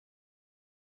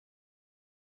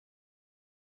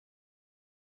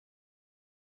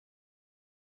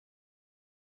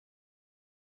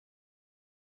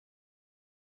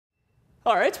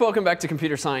All right, welcome back to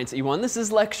Computer Science E1. This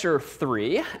is lecture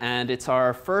 3, and it's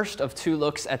our first of 2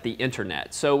 looks at the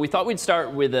internet. So we thought we'd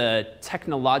start with a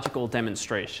technological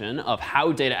demonstration of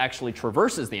how data actually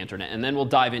traverses the internet, and then we'll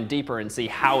dive in deeper and see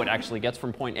how it actually gets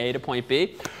from point A to point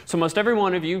B. So most every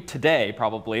one of you today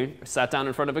probably sat down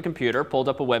in front of a computer, pulled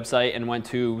up a website, and went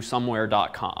to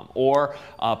somewhere.com. Or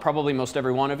probably most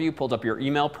every one of you pulled up your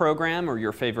email program or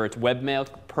your favorite webmail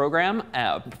program,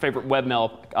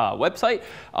 website,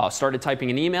 started typing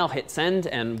an email, hit send,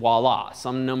 and voila.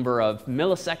 Some number of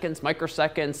milliseconds,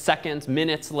 microseconds, seconds,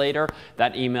 minutes later,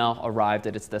 that email arrived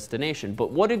at its destination.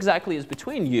 But what exactly is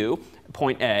between you,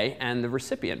 point A, and the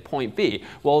recipient, point B?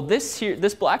 Well, this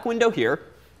black window here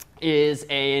is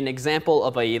an example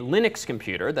of a Linux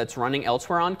computer that's running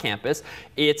elsewhere on campus.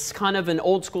 It's kind of an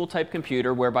old school type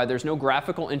computer whereby there's no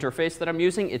graphical interface that I'm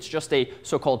using. It's just a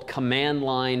so-called command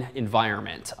line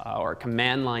environment or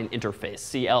command line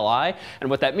interface, CLI. And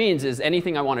what that means is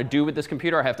anything I want to do with this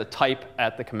computer, I have to type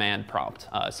at the command prompt.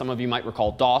 Some of you might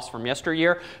recall DOS from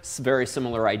yesteryear. It's a very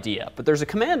similar idea. But there's a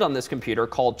command on this computer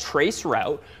called trace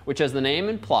route, which, as the name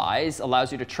implies,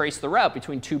 allows you to trace the route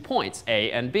between 2 points,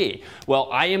 A and B. Well,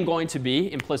 I am going to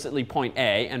be implicitly point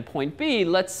A, and point B,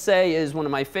 let's say, is one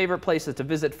of my favorite places to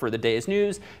visit for the day's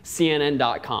news,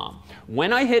 CNN.com.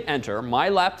 When I hit enter, my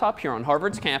laptop here on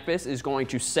Harvard's campus is going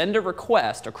to send a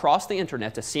request across the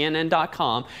internet to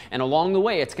CNN.com, and along the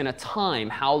way, it's going to time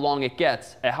how long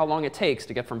it takes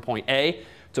to get from point A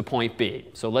to point B.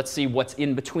 So let's see what's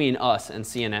in between us and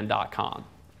CNN.com.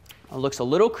 It looks a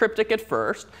little cryptic at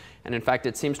first. And in fact,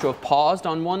 it seems to have paused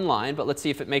on one line. But let's see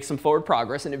if it makes some forward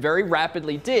progress. And it very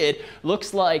rapidly did.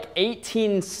 Looks like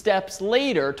 18 steps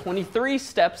later, 23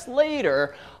 steps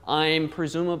later, I'm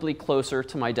presumably closer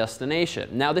to my destination.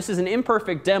 Now, this is an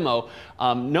imperfect demo,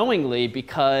 knowingly,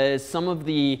 because some of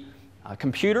the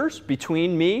computers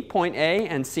between me, point A,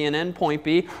 and CNN, point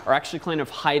B, are actually kind of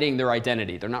hiding their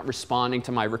identity. They're not responding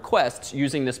to my requests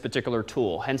using this particular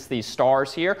tool, hence these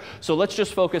stars here. So let's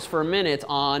just focus for a minute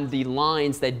on the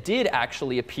lines that did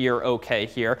actually appear OK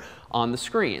here on the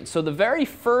screen. So the very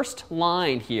first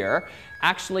line here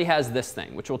actually has this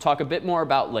thing, which we'll talk a bit more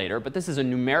about later. But this is a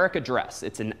numeric address.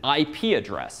 It's an IP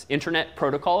address, Internet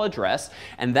Protocol address.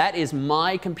 And that is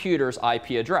my computer's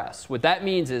IP address. What that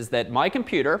means is that my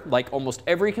computer, like almost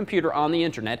every computer on the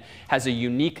internet, has a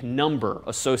unique number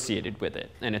associated with it.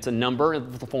 And it's a number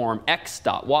in the form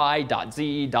x.y.z.w,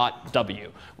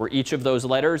 where each of those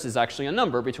letters is actually a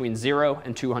number between 0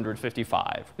 and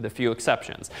 255, with a few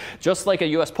exceptions. Just like a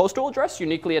US postal address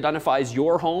uniquely identifies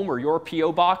your home or your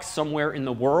PO box somewhere in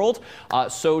the world,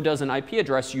 so does an IP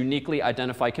address uniquely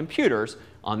identify computers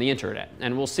on the internet.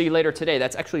 And we'll see later today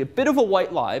that's actually a bit of a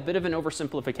white lie, a bit of an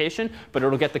oversimplification, but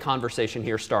it'll get the conversation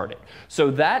here started.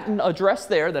 So that address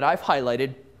there that I've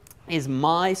highlighted is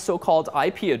my so-called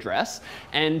IP address.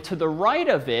 And to the right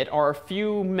of it are a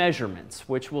few measurements,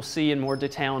 which we'll see in more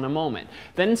detail in a moment.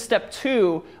 Then step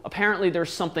 2, apparently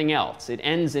there's something else. It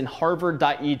ends in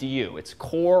harvard.edu. It's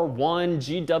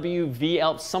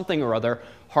core1gwvl something or other,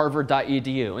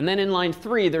 harvard.edu. And then in line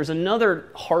 3, there's another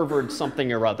Harvard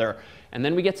something or other. And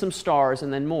then we get some stars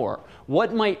and then more.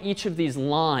 What might each of these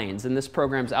lines in this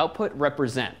program's output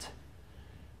represent?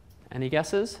 Any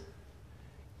guesses?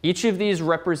 Each of these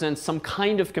represents some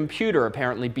kind of computer,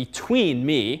 apparently, between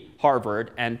me,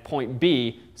 Harvard, and point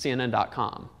B,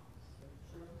 CNN.com.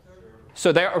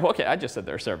 So they're, OK, I just said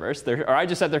they're servers. Or I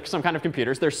just said they're some kind of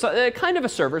computers. They're kind of a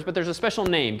servers, but there's a special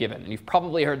name given. And you've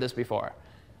probably heard this before.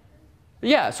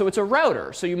 Yeah, so it's a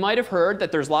router. So you might have heard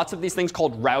that there's lots of these things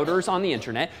called routers on the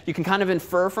internet. You can kind of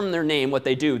infer from their name what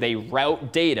they do. They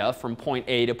route data from point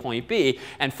A to point B.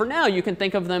 And for now, you can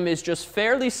think of them as just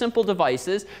fairly simple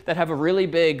devices that have a really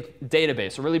big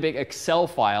database, a really big Excel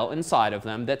file inside of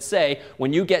them that say,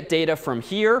 when you get data from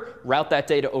here, route that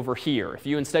data over here. If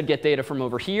you instead get data from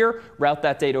over here, route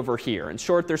that data over here. In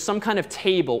short, there's some kind of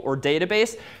table or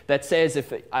database that says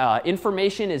if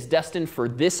information is destined for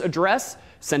this address,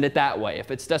 send it that way. If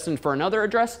it's destined for another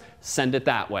address, send it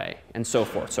that way, and so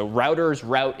forth. So routers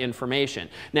route information.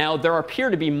 Now, there appear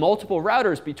to be multiple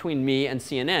routers between me and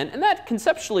CNN, and that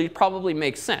conceptually probably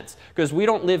makes sense, because we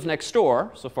don't live next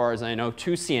door, so far as I know,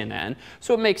 to CNN.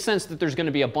 So it makes sense that there's going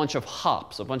to be a bunch of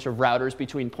hops, a bunch of routers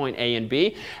between point A and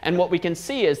B. And what we can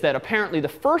see is that apparently the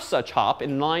first such hop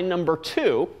in line number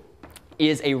 2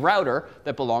 is a router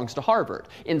that belongs to Harvard.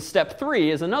 In step 3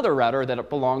 is another router that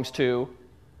belongs to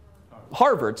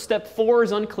Harvard. Step 4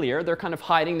 is unclear. They're kind of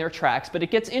hiding their tracks. But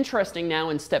it gets interesting now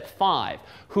in step 5.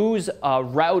 Whose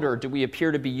router do we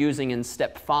appear to be using in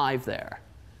step 5 there?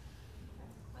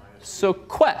 So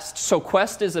Quest. So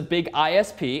Quest is a big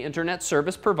ISP, Internet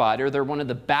Service Provider. They're one of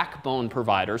the backbone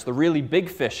providers, the really big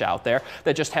fish out there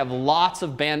that just have lots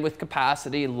of bandwidth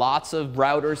capacity, lots of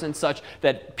routers and such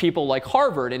that people like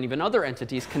Harvard and even other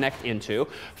entities connect into.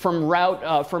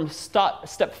 From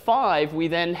step 5, we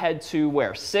then head to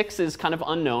where? 6 is kind of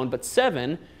unknown, but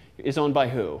 7 is owned by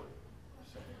who?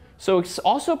 So it's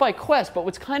also by Quest, but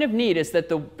what's kind of neat is that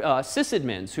the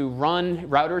sysadmins who run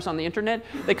routers on the internet,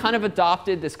 they kind of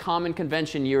adopted this common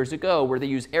convention years ago where they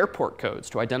use airport codes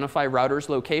to identify routers'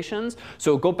 locations.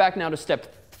 So go back now to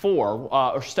step 4,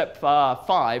 or step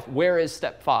 5. Where is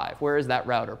step 5? Where is that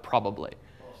router? Probably.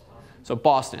 So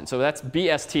Boston. So that's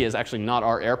BST is actually not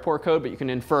our airport code, but you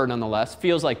can infer nonetheless.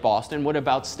 Feels like Boston. What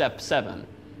about step 7?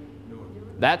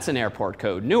 That's an airport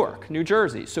code, Newark, New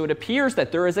Jersey. So it appears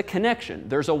that there is a connection.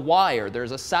 There's a wire.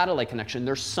 There's a satellite connection.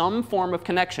 There's some form of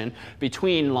connection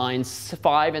between lines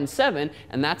 5 and 7.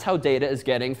 And that's how data is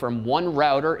getting from one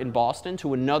router in Boston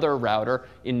to another router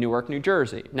in Newark, New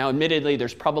Jersey. Now, admittedly,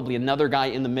 there's probably another guy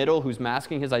in the middle who's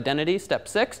masking his identity, step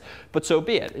 6. But so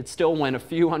be it. It still went a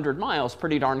few hundred miles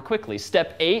pretty darn quickly.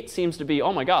 Step 8 seems to be,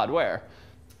 oh my God, where?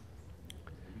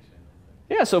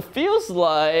 Yeah, so feels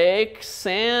like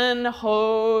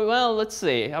well, let's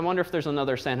see. I wonder if there's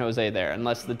another San Jose there,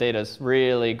 unless the data's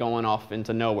really going off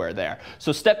into nowhere there.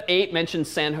 So step 8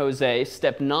 mentions San Jose.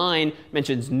 Step 9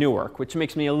 mentions Newark, which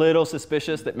makes me a little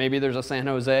suspicious that maybe there's a San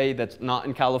Jose that's not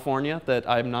in California that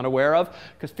I'm not aware of.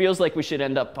 Because it feels like we should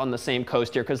end up on the same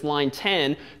coast here, because line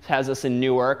 10 has us in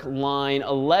Newark. Line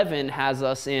 11 has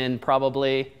us in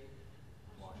probably...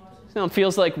 So it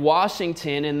feels like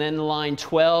Washington, and then line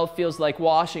 12 feels like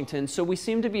Washington. So we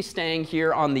seem to be staying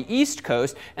here on the East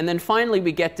Coast. And then finally,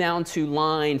 we get down to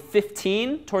line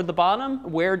 15 toward the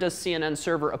bottom. Where does CNN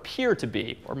server appear to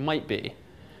be, or might be?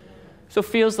 So it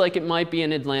feels like it might be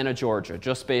in Atlanta, Georgia,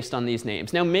 just based on these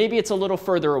names. Now, maybe it's a little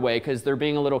further away because they're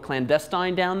being a little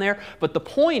clandestine down there. But the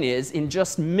point is, in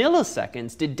just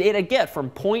milliseconds, did data get from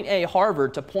point A,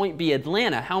 Harvard, to point B,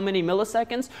 Atlanta? How many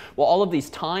milliseconds? Well, all of these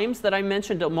times that I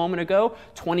mentioned a moment ago,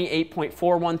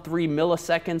 28.413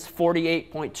 milliseconds,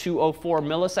 48.204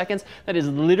 milliseconds. That is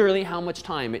literally how much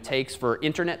time it takes for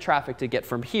internet traffic to get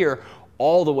from here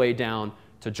all the way down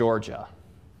to Georgia.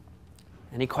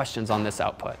 Any questions on this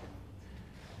output?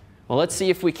 Well, let's see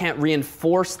if we can't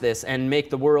reinforce this and make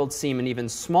the world seem an even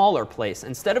smaller place.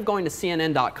 Instead of going to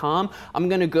CNN.com, I'm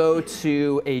going to go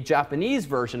to a Japanese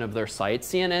version of their site,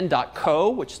 cnn.co,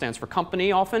 which stands for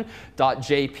company often,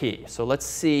 .jp. So let's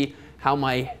see how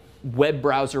my web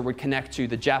browser would connect to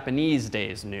the Japanese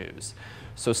day's news.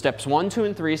 So steps 1, 2,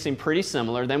 and 3 seem pretty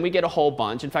similar. Then we get a whole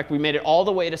bunch. In fact, we made it all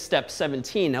the way to step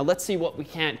 17. Now let's see what we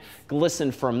can't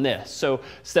glisten from this. So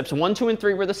steps 1, 2, and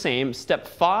 3 were the same. Step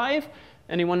 5.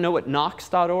 Anyone know what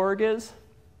Knox.org is?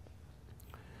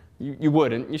 You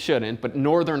wouldn't, you shouldn't, but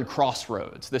Northern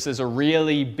Crossroads. This is a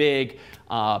really big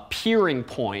peering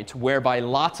point whereby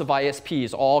lots of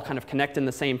ISPs all kind of connect in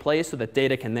the same place so that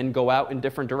data can then go out in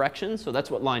different directions. So that's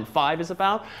what line 5 is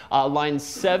about. Line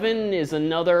 7 is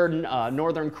another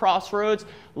Northern Crossroads.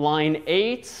 Line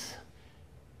 8,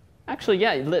 actually,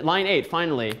 yeah, line 8,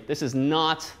 finally. This is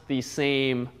not the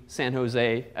same San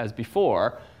Jose as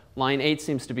before. Line 8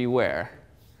 seems to be where?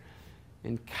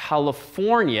 In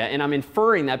California, and I'm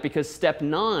inferring that because step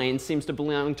 9 seems to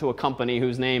belong to a company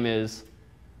whose name is,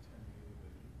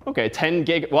 okay, 10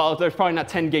 gig, well, there's probably not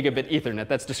 10 gigabit Ethernet.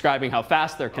 That's describing how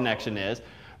fast their connection is.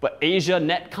 But Asia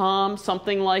Netcom,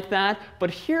 something like that.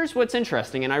 But here's what's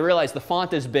interesting, and I realize the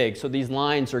font is big, so these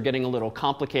lines are getting a little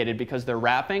complicated because they're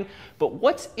wrapping. But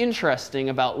what's interesting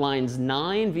about lines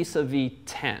 9 vis-a-vis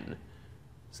 10?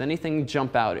 Does anything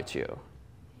jump out at you?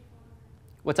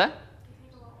 What's that?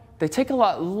 They take a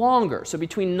lot longer. So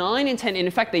between 9 and 10, and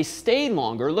in fact, they stay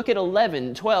longer. Look at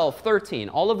 11, 12, 13.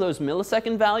 All of those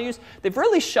millisecond values, they've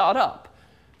really shot up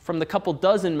from the couple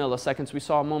dozen milliseconds we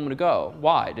saw a moment ago.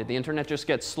 Why? Did the internet just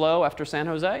get slow after San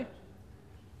Jose?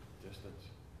 Distance.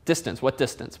 Distance. What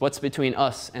distance? What's between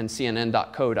us and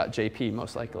cnn.co.jp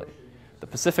most likely? The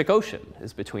Pacific Ocean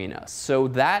is between us. So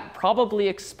that probably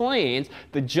explains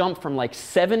the jump from like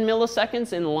 7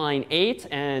 milliseconds in line 8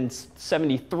 and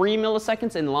 73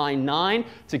 milliseconds in line 9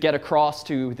 to get across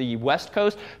to the West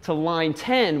Coast to line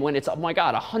 10 when it's, oh my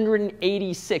God,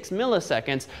 186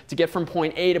 milliseconds to get from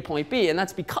point A to point B. And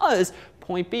that's because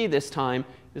point B this time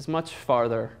is much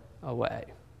farther away.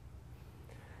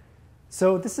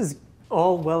 So this is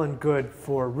all well and good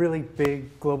for really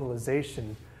big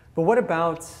globalization. But what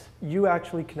about you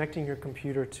actually connecting your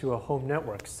computer to a home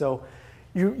network? So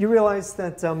you realize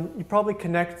that you probably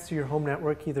connect to your home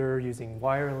network either using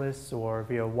wireless or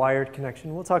via wired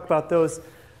connection. We'll talk about those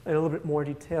in a little bit more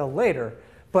detail later.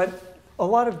 But a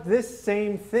lot of this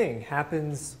same thing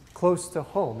happens close to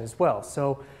home as well.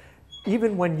 So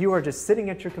even when you are just sitting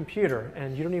at your computer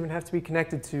and you don't even have to be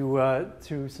connected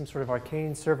to some sort of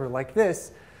arcane server like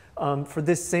this, for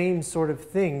this same sort of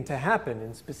thing to happen,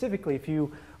 and specifically if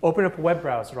you open up a web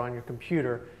browser on your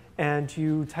computer and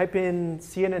you type in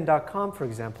CNN.com, for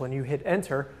example, and you hit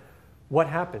enter, what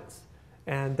happens?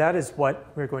 And that is what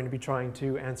we're going to be trying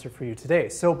to answer for you today.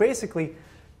 So basically,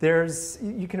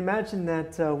 you can imagine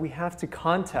that we have to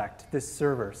contact this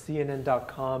server,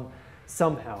 CNN.com,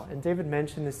 somehow. And David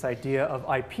mentioned this idea of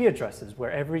IP addresses,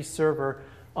 where every server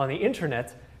on the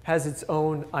internet has its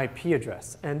own IP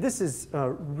address. And this is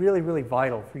really, really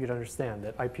vital for you to understand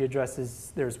that IP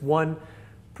addresses, there's one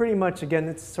pretty much, again,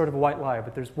 it's sort of a white lie,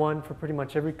 but there's one for pretty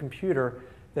much every computer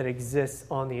that exists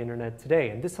on the internet today.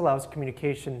 And this allows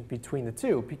communication between the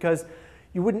two, because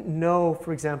you wouldn't know,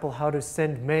 for example, how to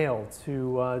send mail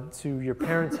to your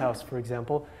parents' house, for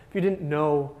example, if you didn't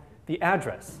know the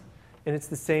address. And it's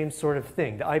the same sort of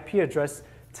thing. The IP address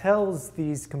tells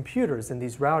these computers and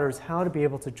these routers how to be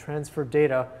able to transfer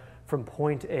data from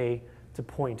point A to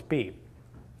point B.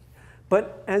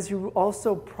 But as you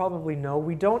also probably know,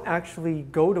 we don't actually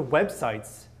go to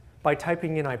websites by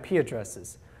typing in IP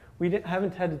addresses. We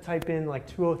haven't had to type in like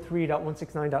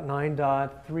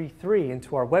 203.169.9.33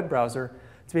 into our web browser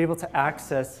to be able to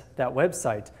access that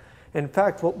website. In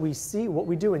fact, what we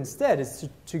do instead is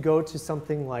to go to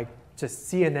something like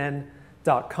just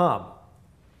CNN.com.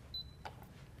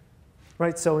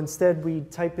 Right, so instead we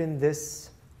type in this,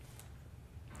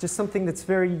 just something that's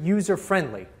very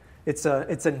user-friendly. It's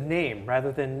a name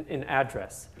rather than an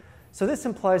address. So this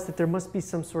implies that there must be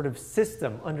some sort of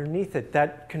system underneath it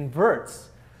that converts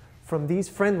from these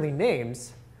friendly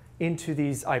names into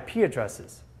these IP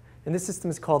addresses. And this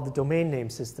system is called the domain name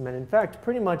system. And in fact,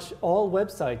 pretty much all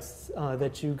websites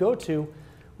that you go to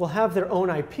will have their own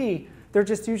IP. They're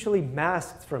just usually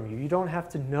masked from you. You don't have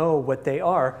to know what they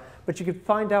are, but you can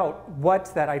find out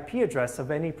what that IP address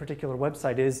of any particular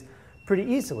website is pretty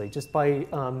easily just by,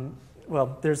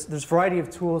 well, there's a variety of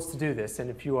tools to do this. And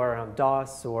if you are on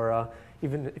DOS or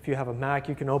even if you have a Mac,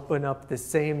 you can open up this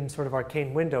same sort of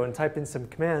arcane window and type in some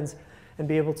commands and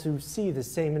be able to see the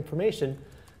same information.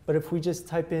 But if we just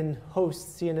type in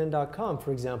host CNN.com,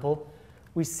 for example,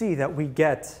 we see that we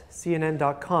get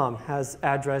CNN.com has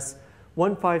address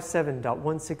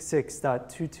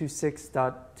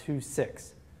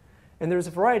 157.166.226.26. And there's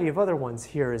a variety of other ones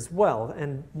here as well.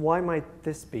 And why might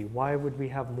this be? Why would we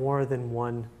have more than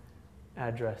one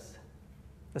address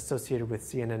associated with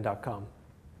CNN.com?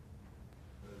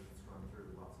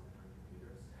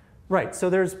 Right, so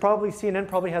there's probably, CNN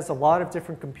probably has a lot of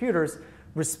different computers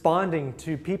responding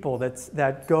to people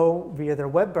that go via their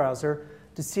web browser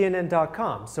to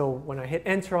CNN.com. So when I hit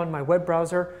enter on my web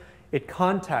browser, it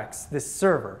contacts this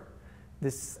server,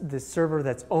 this server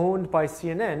that's owned by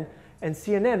CNN, and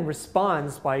CNN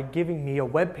responds by giving me a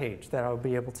web page that I'll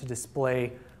be able to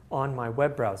display on my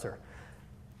web browser.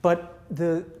 But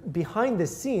behind the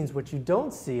scenes, what you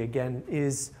don't see, again,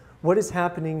 is what is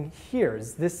happening here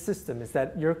is this system, is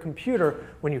that your computer,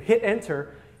 when you hit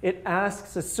enter, it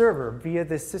asks a server via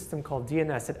this system called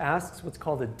DNS. It asks what's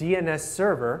called a DNS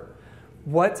server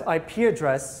what IP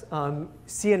address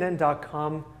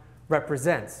CNN.com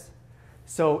represents.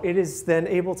 So it is then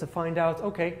able to find out,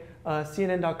 OK,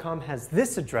 CNN.com has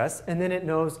this address, and then it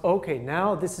knows, OK,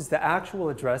 now this is the actual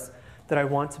address that I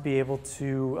want to be able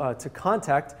to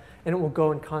contact, and it will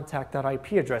go and contact that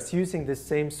IP address using this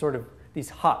same sort of these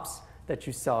hops that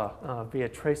you saw via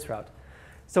traceroute.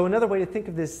 So another way to think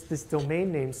of this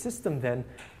domain name system then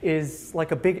is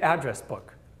like a big address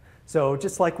book. So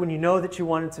just like when you know that you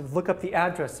wanted to look up the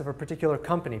address of a particular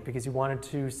company because you wanted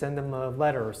to send them a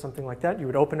letter or something like that, you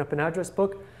would open up an address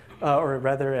book, or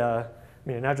rather, I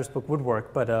mean, an address book would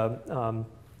work, but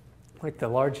like the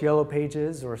large yellow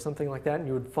pages or something like that, and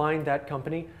you would find that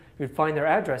company, you would find their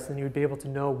address, and you would be able to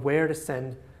know where to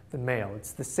send the mail.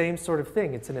 It's the same sort of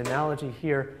thing. It's an analogy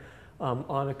here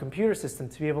on a computer system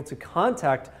to be able to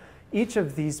contact each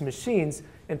of these machines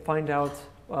and find out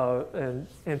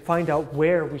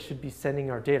where we should be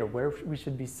sending our data, where we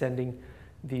should be sending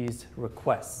these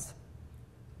requests.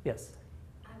 Yes?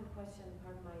 I have a question,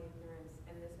 pardon my ignorance,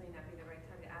 and this may not be the right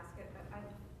time to ask it, but I've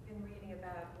been reading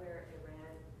about where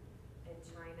Iran and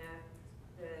China,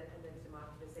 and the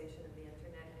democratization of the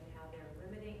internet and how they're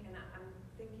limiting, and I'm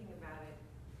thinking about it,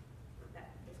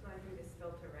 that it's going through this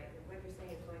filter, right? And what you're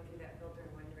saying is going through that filter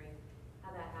and wondering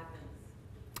how that happens.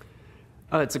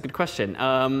 Oh, that's a good question.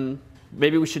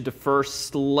 Maybe we should defer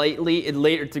slightly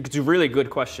later. It's a really good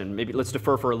question. Maybe let's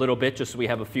defer for a little bit just so we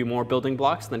have a few more building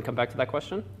blocks, then come back to that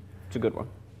question. It's a good one.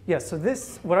 Yeah, so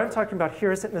what I'm talking about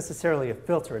here isn't necessarily a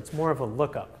filter. It's more of a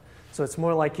lookup. So it's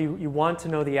more like you want to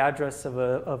know the address of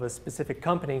a specific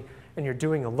company, and you're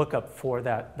doing a lookup for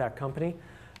that company.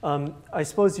 I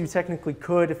suppose you technically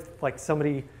could, if like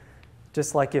somebody,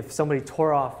 just like if somebody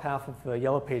tore off half of the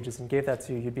Yellow Pages and gave that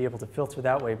to you, you'd be able to filter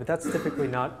that way. But that's typically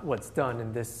not what's done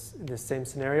in this same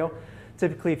scenario.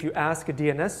 Typically, if you ask a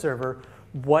DNS server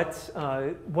what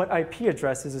IP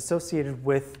address is associated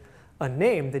with a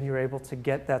name, then you're able to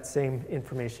get that same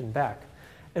information back.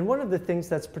 And one of the things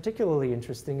that's particularly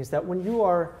interesting is that when you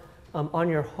are on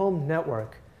your home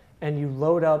network and you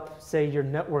load up, say, your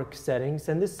network settings,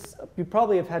 and this, you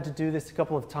probably have had to do this a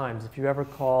couple of times. If you ever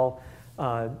call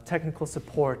technical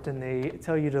support and they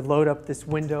tell you to load up this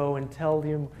window and tell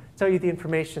you the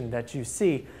information that you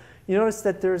see, you notice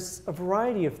that there's a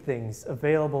variety of things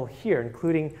available here,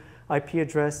 including IP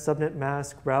address, subnet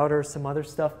mask, router, some other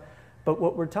stuff. But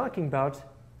what we're talking about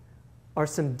are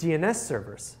some DNS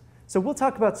servers. So we'll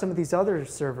talk about some of these other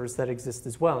servers that exist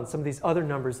as well, and some of these other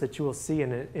numbers that you will see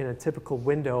in a typical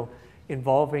window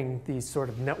involving these sort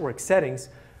of network settings.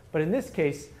 But in this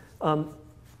case,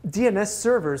 DNS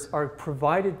servers are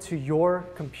provided to your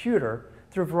computer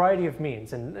through a variety of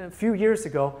means. And a few years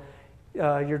ago,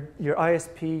 your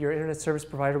ISP, your internet service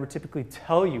provider, would typically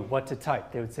tell you what to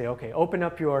type. They would say, OK, open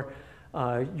up your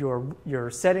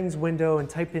settings window and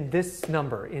type in this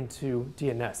number into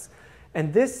DNS.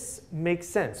 And this makes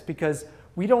sense because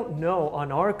we don't know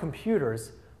on our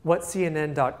computers what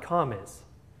CNN.com is.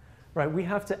 Right? We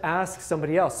have to ask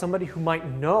somebody else, somebody who might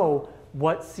know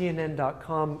what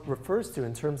CNN.com refers to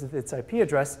in terms of its IP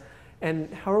address.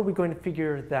 And how are we going to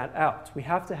figure that out? We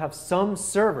have to have some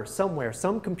server somewhere,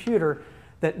 some computer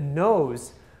that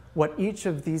knows what each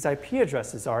of these IP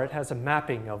addresses are. It has a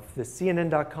mapping of the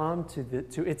CNN.com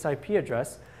to its IP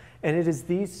address. And it is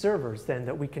these servers then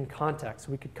that we can contact.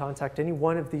 So we could contact any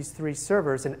one of these three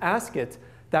servers and ask it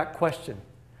that question.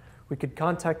 We could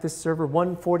contact this server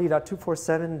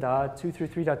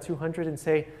 140.247.233.200 and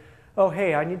say, oh,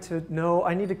 hey, I need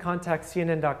to contact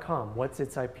CNN.com. What's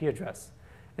its IP address?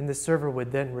 And the server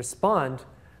would then respond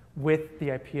with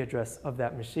the IP address of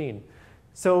that machine.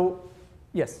 So,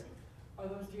 yes? Are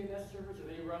those DNS servers, are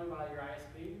they run by your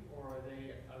ISP, or are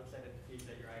they outside entities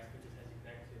that your ISP just has to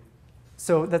connect to?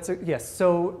 So yes.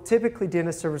 So typically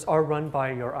DNS servers are run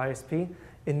by your ISP.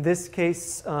 In this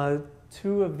case,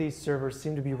 two of these servers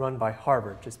seem to be run by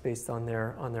Harvard, just based on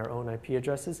their own IP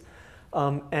addresses.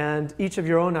 And each of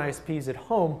your own ISPs at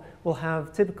home will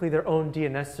have typically their own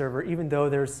DNS server, even though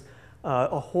there's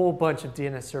a whole bunch of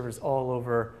DNS servers all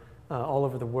over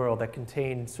the world that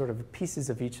contain sort of pieces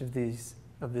of each of this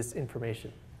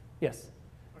information. Yes?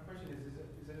 My question is it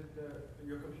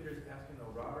your computer is asking a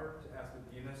router to ask the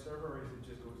DNS server, or is it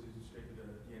just goes straight to the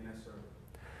DNS server?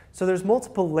 So there's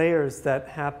multiple layers that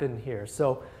happen here.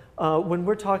 So when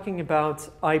we're talking about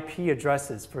IP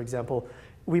addresses, for example,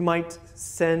 we might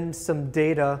send some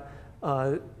data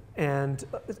and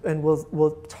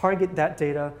we'll target that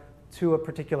data to a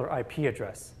particular IP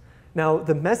address. Now,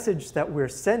 the message that we're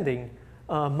sending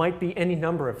might be any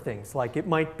number of things. Like it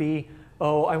might be,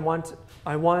 oh, I want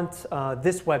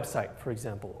this website, for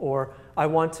example, or I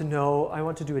want to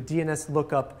do a DNS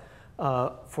lookup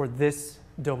for this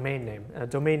domain name. A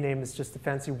domain name is just a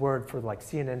fancy word for like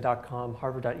CNN.com,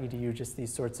 Harvard.edu, just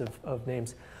these sorts of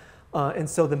names. And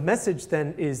so the message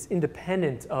then is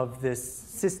independent of this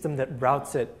system that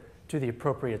routes it to the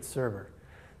appropriate server.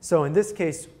 So in this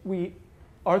case,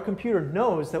 our computer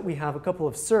knows that we have a couple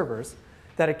of servers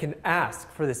that it can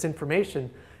ask for this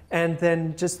information. And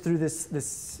then just through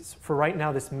for right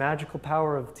now, this magical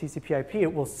power of TCP/IP,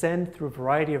 it will send through a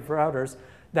variety of routers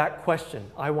that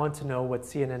question. I want to know what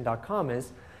CNN.com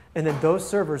is. And then those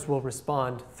servers will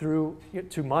respond to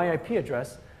my IP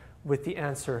address with the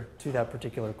answer to that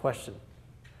particular question.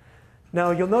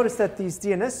 Now, you'll notice that these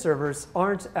DNS servers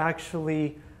aren't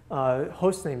actually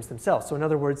host names themselves. So in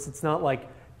other words, it's not like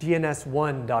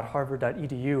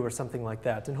dns1.harvard.edu or something like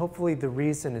that. And hopefully the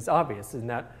reason is obvious in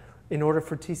that in order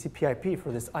for TCP/IP,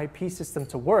 for this IP system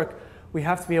to work, we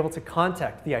have to be able to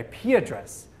contact the IP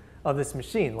address of this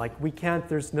machine. Like we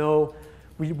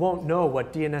won't know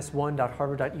what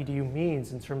dns1.harvard.edu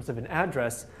means in terms of an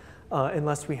address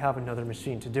unless we have another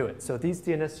machine to do it. So these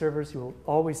DNS servers you will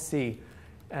always see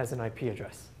as an IP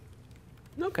address.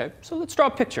 OK, so let's draw a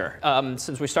picture.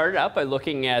 Since we started out by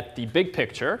looking at the big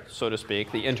picture, so to speak,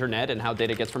 the internet and how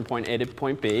data gets from point A to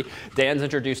point B, Dan's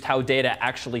introduced how data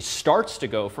actually starts to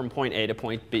go from point A to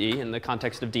point B in the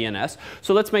context of DNS.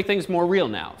 So let's make things more real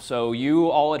now. So you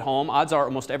all at home, odds are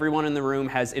almost everyone in the room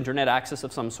has internet access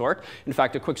of some sort. In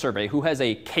fact, a quick survey. Who has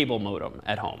a cable modem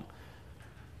at home?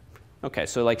 OK,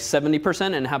 so like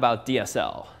 70%. And how about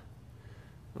DSL?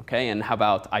 OK, and how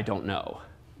about I don't know?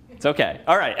 It's OK.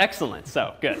 All right, excellent.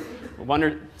 So good. 1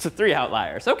 or 3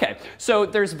 outliers. OK, so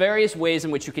there's various ways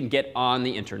in which you can get on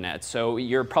the internet. So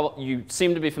you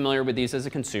seem to be familiar with these as a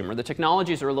consumer. The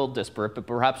technologies are a little disparate, but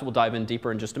perhaps we'll dive in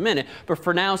deeper in just a minute. But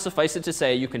for now, suffice it to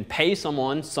say, you can pay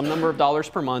someone some number of dollars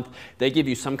per month. They give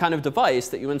you some kind of device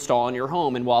that you install in your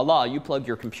home, and voila, you plug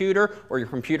your computer or your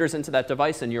computers into that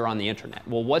device, and you're on the internet.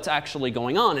 Well, what's actually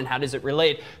going on, and how does it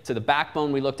relate to the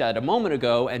backbone we looked at a moment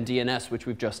ago and DNS, which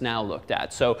we've just now looked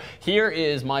at? So here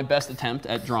is my best attempt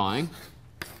at drawing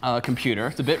a computer.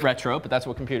 It's a bit retro, but that's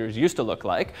what computers used to look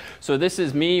like. So this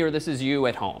is me or this is you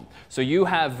at home. So you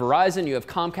have Verizon, you have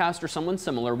Comcast or someone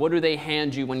similar. What do they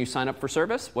hand you when you sign up for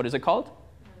service? What is it called?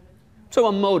 So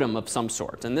a modem of some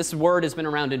sort. And this word has been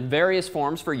around in various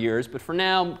forms for years. But for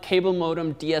now, cable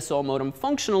modem, DSL modem,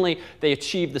 functionally, they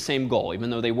achieve the same goal, even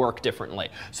though they work differently.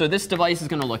 So this device is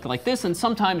going to look like this. And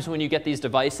sometimes when you get these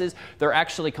devices, they're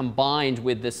actually combined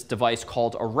with this device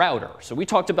called a router. So we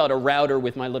talked about a router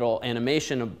with my little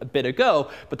animation a bit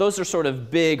ago. But those are sort of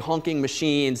big, honking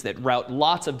machines that route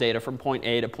lots of data from point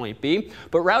A to point B.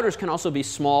 But routers can also be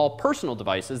small personal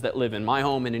devices that live in my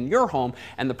home and in your home.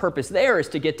 And the purpose there is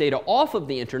to get data off of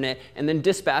the internet and then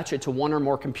dispatch it to 1 or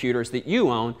more computers that you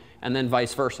own, and then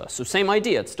vice versa. So same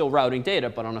idea. It's still routing data,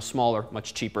 but on a smaller,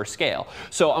 much cheaper scale.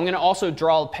 So I'm going to also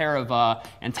draw a pair of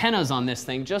antennas on this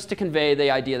thing just to convey the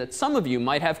idea that some of you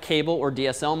might have cable or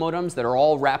DSL modems that are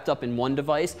all wrapped up in one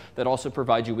device that also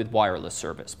provide you with wireless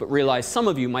service. But realize some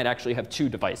of you might actually have 2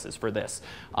 devices for this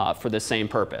same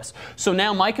purpose. So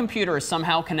now my computer is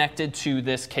somehow connected to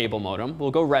this cable modem. We'll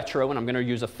go retro, and I'm going to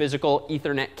use a physical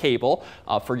Ethernet cable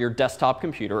for your desktop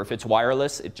computer. If it's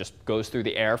wireless, it just goes through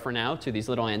the air for now to these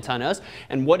little antennas.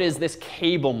 And what is this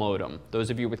cable modem, those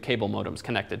of you with cable modems,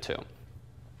 connected to?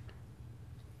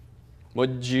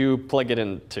 What did you plug it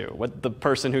into? What the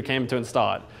person who came to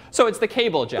install it? So it's the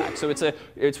cable jack. So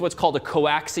it's what's called a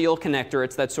coaxial connector.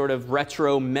 It's that sort of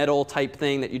retro metal type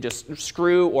thing that you just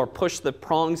screw or push the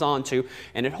prongs onto,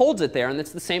 and it holds it there. And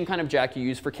it's the same kind of jack you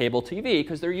use for cable TV,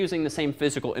 because they're using the same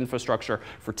physical infrastructure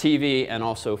for TV and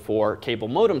also for cable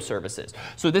modem services.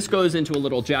 So this goes into a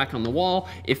little jack on the wall.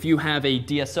 If you have a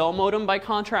DSL modem, by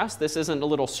contrast, this isn't a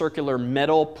little circular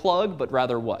metal plug, but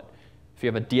rather what? If you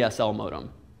have a DSL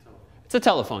modem. It's a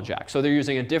telephone jack. So they're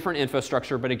using a different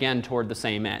infrastructure, but again, toward the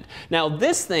same end. Now,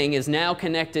 this thing is now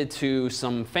connected to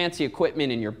some fancy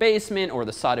equipment in your basement or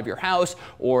the side of your house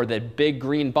or the big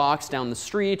green box down the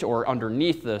street or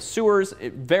underneath the sewers,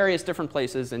 various different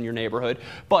places in your neighborhood.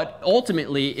 But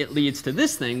ultimately, it leads to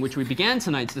this thing, which we began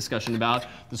tonight's discussion about,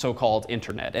 the so-called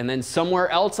internet. And then somewhere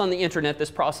else on the internet,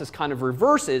 this process kind of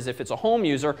reverses. If it's a home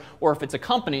user or if it's a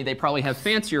company, they probably have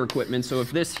fancier equipment. So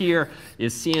if this here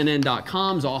is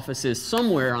CNN.com's offices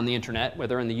somewhere on the internet,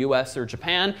 whether in the US or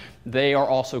Japan, they are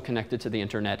also connected to the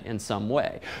internet in some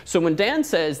way. So when Dan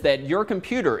says that your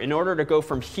computer, in order to go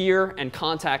from here and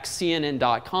contact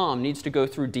CNN.com, needs to go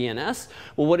through DNS,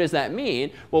 well, what does that mean?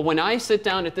 Well, when I sit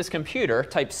down at this computer,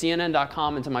 type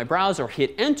CNN.com into my browser,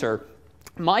 hit enter,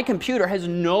 my computer has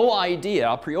no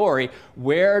idea a priori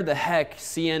where the heck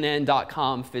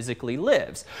CNN.com physically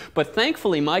lives. But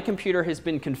thankfully, my computer has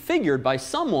been configured by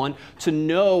someone to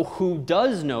know who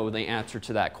does know the answer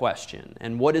to that question.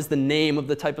 And what is the name of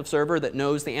the type of server that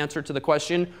knows the answer to the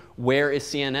question, where is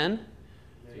CNN?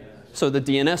 So the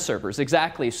DNS servers,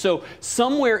 exactly. So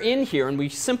somewhere in here, and we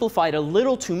simplified a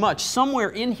little too much, somewhere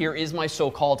in here is my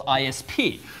so-called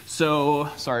ISP. So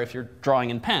sorry if you're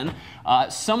drawing in pen.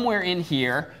 Somewhere in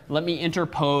here, let me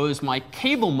interpose my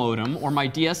cable modem or my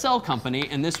DSL company,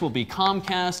 and this will be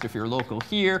Comcast if you're local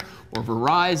here, or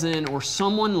Verizon, or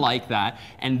someone like that.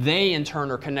 And they, in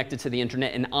turn, are connected to the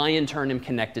internet, and I, in turn, am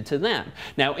connected to them.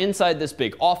 Now, inside this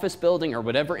big office building or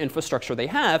whatever infrastructure they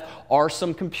have are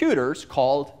some computers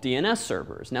called DNS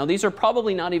servers. Now, these are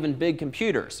probably not even big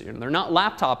computers. They're not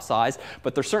laptop size,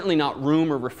 but they're certainly not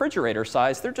room or refrigerator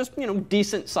size. They're just,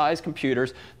 decent sized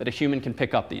computers that a human can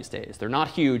pick up these days. They're not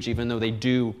huge, even though they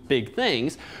do big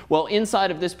things. Well, inside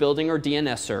of this building are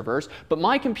DNS servers, but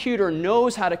my computer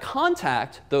knows how to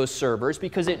contact those servers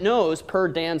because it knows, per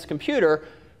Dan's computer,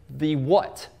 the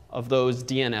what of those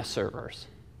DNS servers?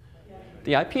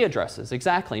 The IP addresses,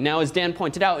 exactly. Now, as Dan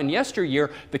pointed out, in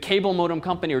yesteryear, the cable modem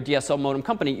company or DSL modem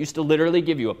company used to literally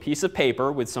give you a piece of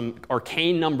paper with some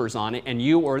arcane numbers on it, and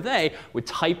you or they would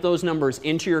type those numbers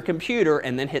into your computer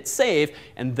and then hit save,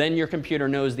 and then your computer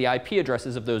knows the IP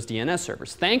addresses of those DNS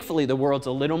servers. Thankfully, the world's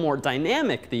a little more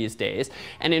dynamic these days,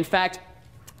 and in fact,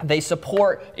 they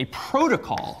support a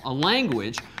protocol, a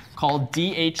language called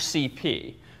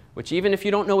DHCP. which even if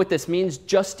you don't know what this means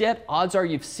just yet, odds are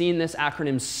you've seen this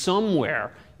acronym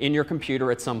somewhere in your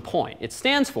computer at some point. It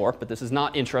stands for, but this is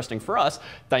not interesting for us,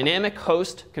 Dynamic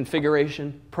Host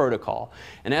Configuration Protocol.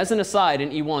 And as an aside, in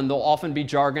E1, there'll often be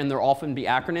jargon, there'll often be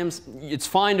acronyms. It's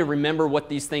fine to remember what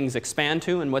these things expand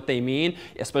to and what they mean,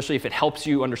 especially if it helps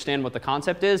you understand what the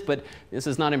concept is. But this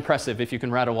is not impressive if you can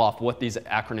rattle off what these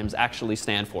acronyms actually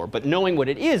stand for. But knowing what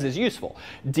it is useful.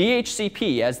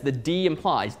 DHCP, as the D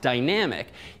implies, dynamic,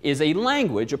 is a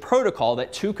language, a protocol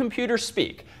that two computers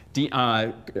speak.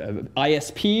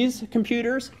 ISP's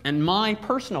computers and my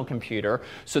personal computer,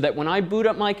 so that when I boot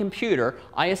up my computer,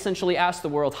 I essentially ask the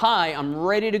world, hi, I'm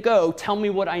ready to go. Tell me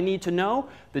what I need to know.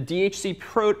 The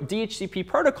DHCP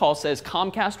protocol says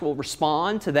Comcast will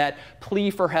respond to that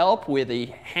plea for help with a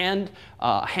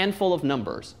handful of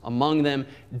numbers, among them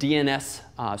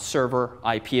DNS server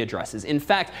IP addresses. In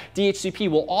fact,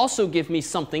 DHCP will also give me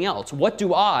something else. What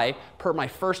do I, per my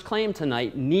first claim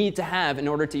tonight, need to have in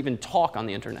order to even talk on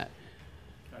the internet?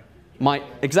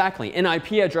 Exactly, an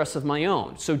IP address of my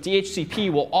own. So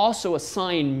DHCP will also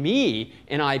assign me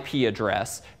an IP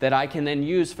address that I can then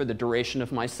use for the duration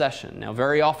of my session. Now,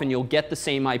 very often you'll get the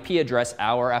same IP address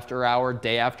hour after hour,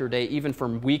 day after day, even for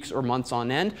weeks or months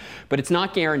on end, but it's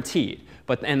not guaranteed.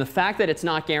 And the fact that it's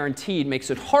not guaranteed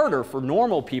makes it harder for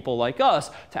normal people like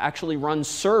us to actually run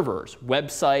servers,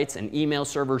 websites, and email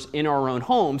servers in our own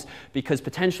homes, because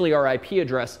potentially our IP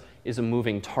address is a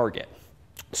moving target.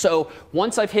 So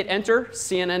once I've hit enter,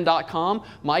 CNN.com,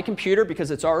 my computer,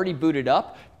 because it's already booted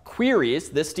up,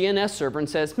 queries this DNS server and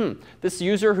says, this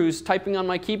user who's typing on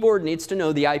my keyboard needs to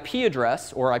know the IP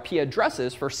address or IP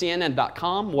addresses for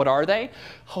CNN.com. What are they?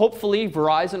 Hopefully,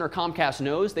 Verizon or Comcast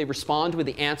knows. They respond with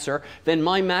the answer. Then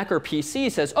my Mac or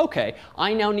PC says, OK,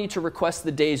 I now need to request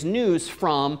the day's news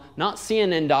from not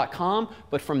CNN.com,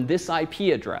 but from this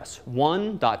IP address,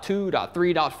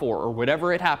 1.2.3.4, or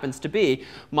whatever it happens to be.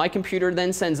 My computer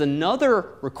then sends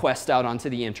another request out onto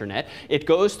the internet. It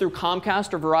goes through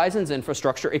Comcast or Verizon's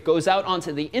infrastructure. It goes out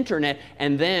onto the internet,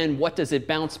 and then what does it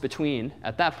bounce between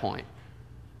at that point?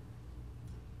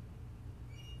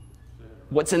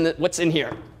 What's in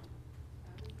here?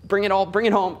 Bring it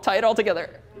home, tie it all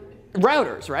together.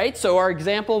 Routers, right? So our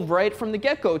example right from the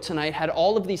get-go tonight had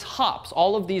all of these hops,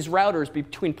 all of these routers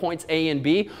between points A and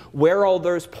B. Where are all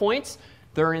those points?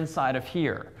 They're inside of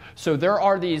here. So there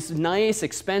are these nice,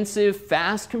 expensive,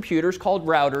 fast computers called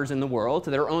routers in the world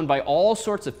that are owned by all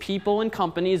sorts of people and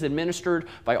companies, administered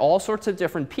by all sorts of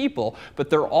different people. But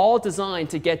they're all designed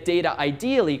to get data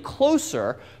ideally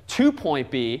closer to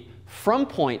point B from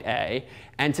point A,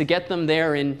 and to get them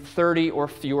there in 30 or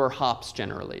fewer hops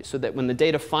generally, so that when the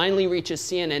data finally reaches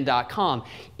CNN.com,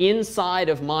 inside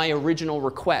of my original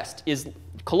request is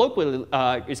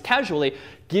casually,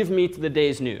 give me the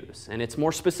day's news. And it's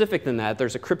more specific than that.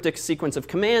 There's a cryptic sequence of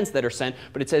commands that are sent,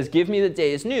 but it says, give me the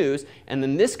day's news. And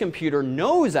then this computer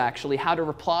knows actually how to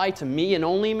reply to me and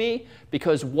only me,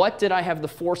 because what did I have the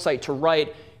foresight to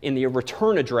write in the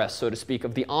return address, so to speak,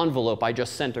 of the envelope I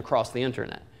just sent across the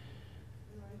internet?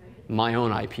 My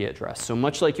own IP address. So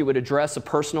much like you would address a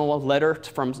personal letter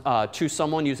to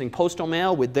someone using postal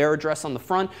mail with their address on the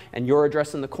front and your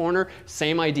address in the corner,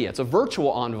 same idea. It's a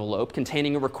virtual envelope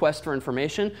containing a request for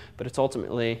information, but it's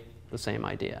ultimately the same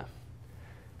idea.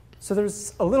 So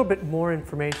there's a little bit more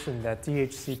information that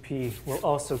DHCP will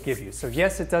also give you. So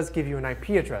yes, it does give you an IP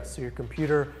address. So your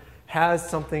computer has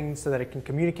something so that it can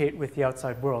communicate with the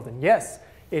outside world. And yes,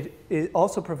 it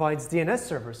also provides DNS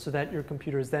servers so that your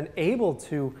computer is then able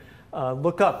to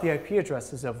look up the IP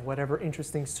addresses of whatever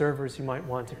interesting servers you might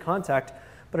want to contact.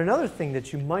 But another thing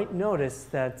that you might notice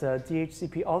that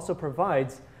DHCP also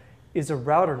provides is a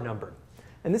router number.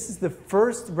 And this is the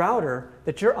first router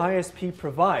that your ISP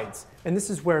provides. And this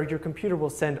is where your computer will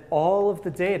send all of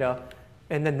the data,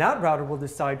 and then that router will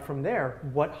decide from there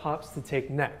what hops to take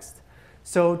next.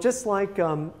 So just like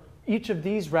each of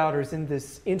these routers in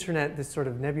this internet, this sort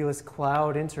of nebulous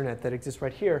cloud internet that exists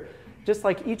right here, just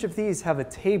like each of these have a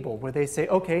table where they say,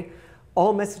 OK,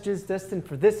 all messages destined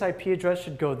for this IP address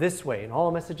should go this way, and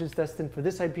all messages destined for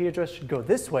this IP address should go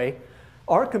this way.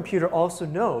 Our computer also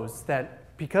knows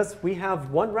that because we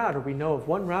have one router, we know of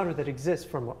one router that exists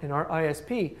in our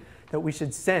ISP, that we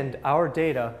should send our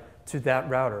data to that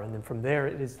router. And then from there,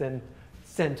 it is then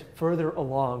sent further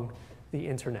along the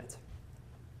internet.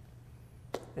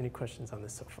 Any questions on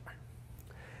this so far?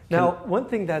 Now, one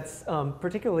thing that's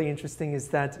particularly interesting is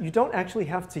that you don't actually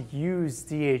have to use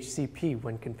DHCP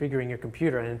when configuring your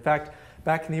computer. And in fact,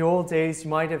 back in the old days, you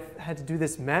might have had to do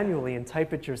this manually and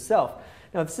type it yourself.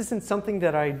 Now, this isn't something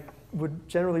that I would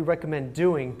generally recommend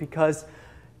doing, because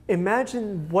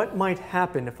imagine what might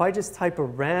happen if I just type a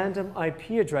random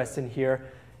IP address in here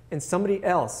and somebody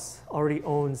else already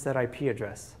owns that IP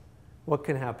address. What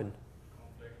can happen?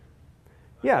 Conflict.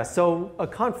 Yeah, so a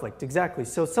conflict, exactly.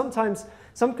 So sometimes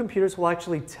some computers will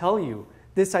actually tell you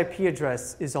this IP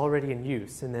address is already in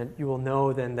use, and then you will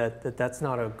know then that that's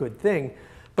not a good thing.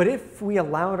 But if we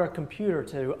allowed our computer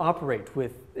to operate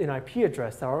with an IP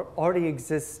address that already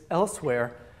exists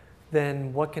elsewhere,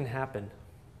 then what can happen?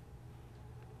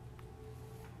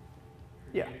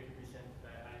 Yeah. The data could be sent to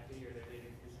that IP, or the data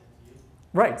could be sent to you.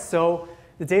 Right, so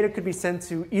the data could be sent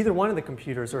to either one of the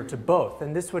computers or to both,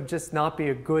 and this would just not be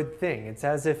a good thing. It's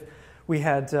as if we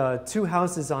had two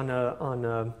houses on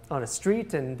a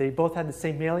street, and they both had the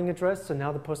same mailing address, so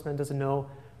now the postman doesn't know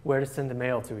where to send the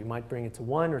mail to. He might bring it to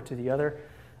one or to the other.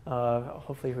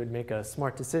 Hopefully he would make a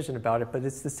smart decision about it, but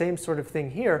it's the same sort of thing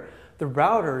here. The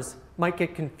routers might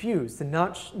get confused and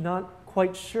not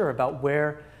quite sure about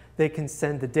where they can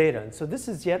send the data. And so this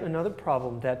is yet another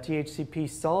problem that DHCP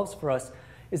solves for us,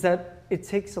 is that it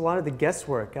takes a lot of the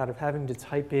guesswork out of having to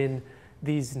type in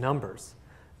these numbers.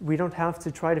 We don't have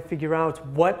to try to figure out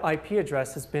what IP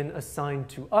address has been assigned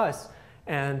to us,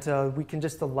 and we can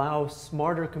just allow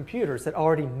smarter computers that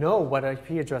already know what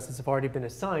IP addresses have already been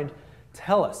assigned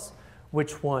tell us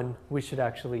which one we should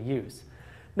actually use.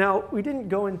 Now, we didn't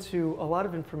go into a lot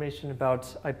of information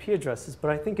about IP addresses,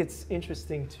 but I think it's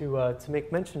interesting to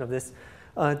make mention of this.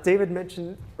 David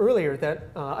mentioned earlier that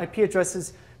IP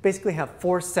addresses basically have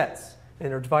 4 sets,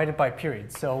 and are divided by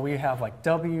periods. So we have like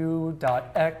w.x.y.z,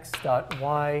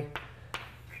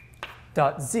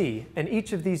 and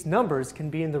each of these numbers can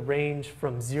be in the range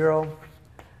from 0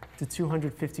 to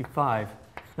 255.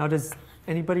 Now, does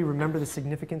anybody remember the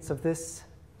significance of this?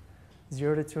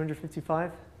 0 to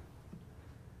 255?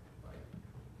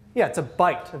 Yeah, it's a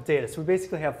byte of data. So we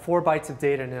basically have 4 bytes of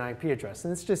data in an IP address.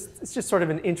 And it's just sort of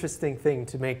an interesting thing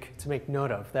to make note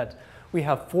of, that we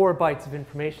have 4 bytes of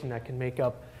information that can make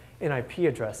up an IP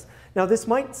address. Now, this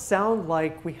might sound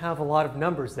like we have a lot of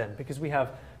numbers then, because we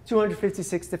have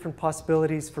 256 different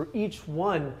possibilities for each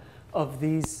one of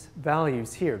these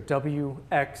values here, w,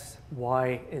 x,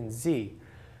 y, and z.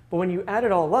 But when you add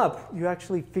it all up, you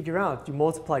actually figure out, you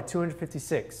multiply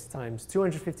 256 times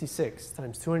 256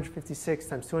 times 256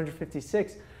 times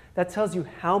 256. That tells you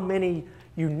how many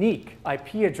unique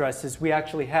IP addresses we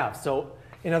actually have. So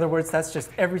in other words, that's just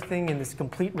everything in this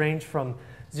complete range from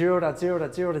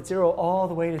 0.0.0.0 all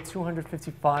the way to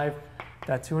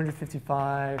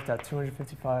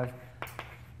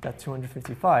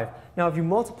 255.255.255.255. Now, if you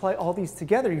multiply all these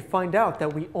together, you find out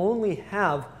that we only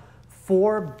have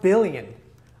 4 billion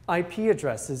IP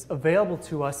addresses available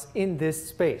to us in this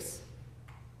space.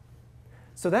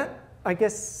 So that, I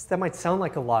guess, that might sound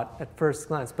like a lot at first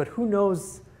glance, but who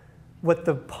knows what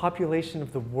the population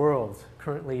of the world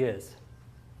currently is?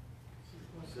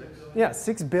 6? Yeah,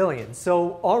 6 billion.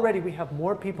 So already we have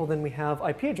more people than we have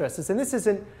IP addresses. And this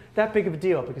isn't that big of a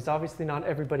deal, because obviously not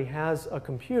everybody has a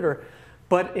computer.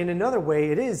 But in another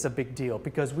way, it is a big deal,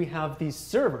 because we have these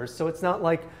servers. So it's not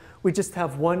like we just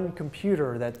have one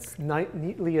computer that's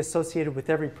neatly associated with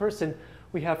every person.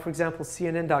 We have, for example,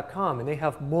 CNN.com, and they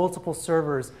have multiple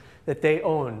servers that they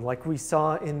own. Like we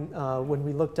saw when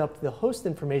we looked up the host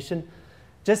information,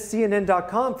 just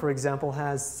CNN.com, for example,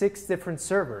 has 6 different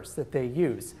servers that they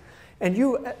use. And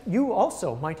you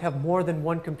also might have more than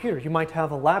one computer. You might have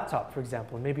a laptop, for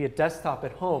example, and maybe a desktop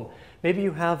at home. Maybe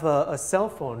you have a cell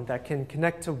phone that can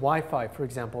connect to Wi-Fi, for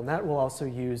example, and that will also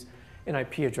use an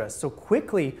IP address. So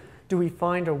quickly do we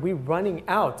find, are we running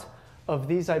out of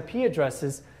these IP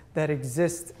addresses that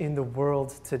exist in the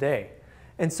world today?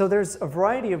 And so there's a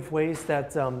variety of ways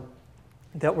that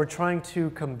we're trying to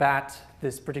combat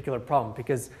this particular problem,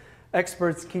 because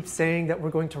experts keep saying that we're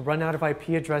going to run out of IP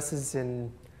addresses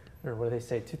in, or what do they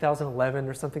say, 2011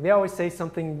 or something. They always say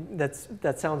something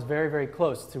that sounds very, very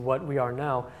close to what we are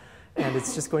now, and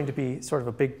it's just going to be sort of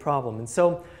a big problem. And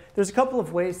so there's a couple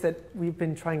of ways that we've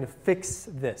been trying to fix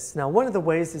this. Now, one of the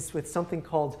ways is with something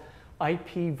called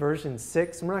IP version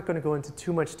 6. And we're not going to go into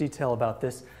too much detail about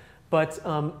this, but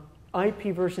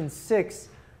IP version 6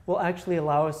 will actually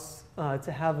allow us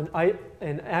to have an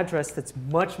address that's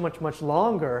much, much, much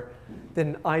longer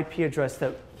than an IP address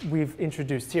that we've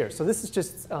introduced here. So this is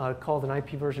just called an IP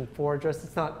version 4 address.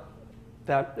 It's not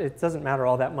that, it doesn't matter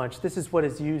all that much. This is what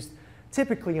is used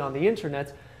typically on the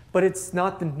internet, but it's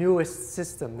not the newest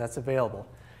system that's available.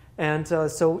 And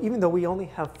so even though we only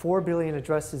have 4 billion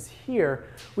addresses here,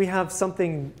 we have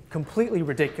something completely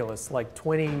ridiculous, like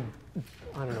 20, I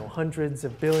don't know, hundreds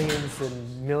of billions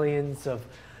and millions of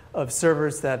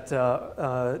servers that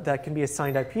can be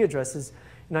assigned IP addresses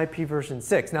in IP version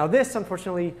 6. Now this,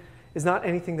 unfortunately, is not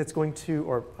anything that's going to,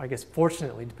 or I guess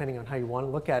fortunately, depending on how you want to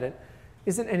look at it,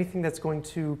 isn't anything that's going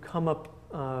to come up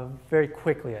very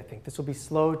quickly, I think. This will be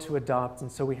slow to adopt,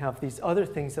 and so we have these other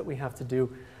things that we have to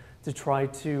do to try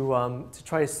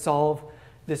to solve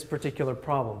this particular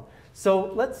problem.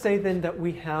 So let's say then that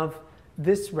we have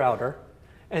this router,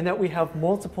 and that we have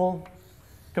multiple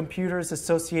computers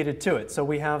associated to it. So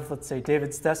we have, let's say,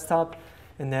 David's desktop,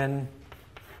 and then,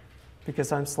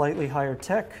 because I'm slightly higher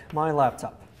tech, my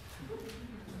laptop.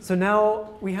 So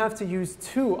now we have to use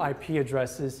 2 IP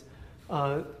addresses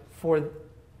or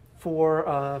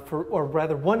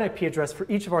rather 1 IP address for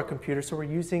each of our computers. So we're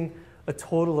using a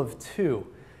total of 2.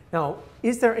 Now,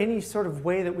 is there any sort of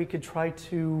way that we could try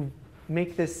to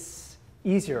make this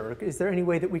easier? Is there any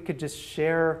way that we could just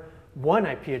share 1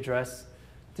 IP address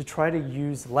to try to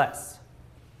use less?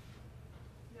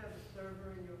 You have a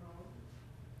server in your home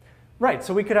Right,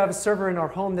 so we could have a server in our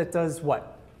home that does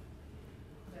what?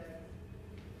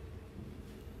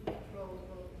 that controls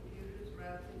both computers,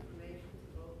 routes information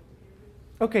to both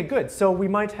computers. Okay, good. So we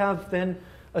might have then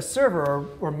a server,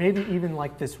 or maybe even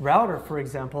like this router, for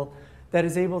example, that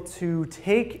is able to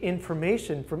take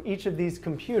information from each of these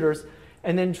computers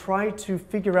and then try to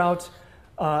figure out,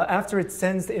 after it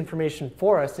sends the information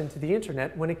for us into the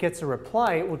internet, when it gets a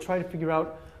reply, it will try to figure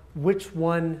out which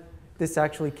one this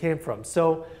actually came from.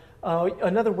 So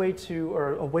another way to,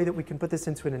 or a way that we can put this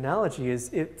into an analogy is,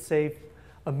 say,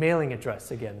 a mailing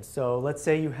address again. So let's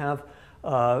say you have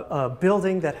a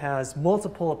building that has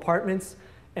multiple apartments,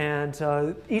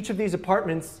 and each of these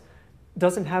apartments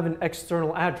doesn't have an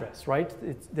external address, right?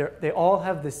 They all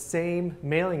have the same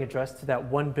mailing address to that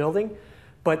one building,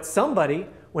 but somebody,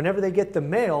 whenever they get the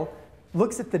mail,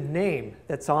 looks at the name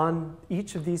that's on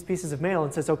each of these pieces of mail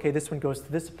and says, okay, this one goes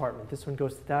to this apartment, this one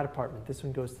goes to that apartment, this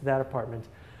one goes to that apartment.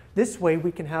 This way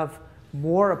we can have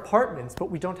more apartments, but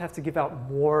we don't have to give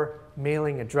out more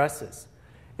mailing addresses.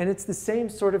 And it's the same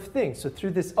sort of thing. So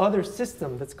through this other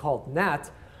system that's called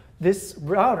NAT, this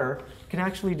router can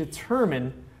actually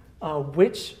determine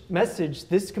which message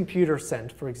this computer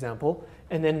sent, for example,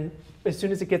 and then as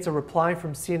soon as it gets a reply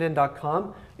from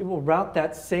CNN.com, it will route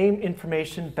that same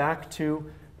information back to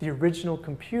the original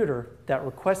computer that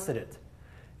requested it.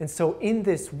 And so in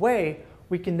this way,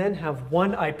 we can then have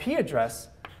 1 IP address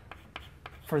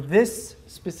for this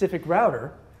specific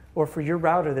router, or for your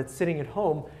router that's sitting at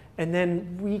home, and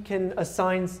then we can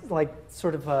assign like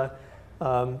sort of a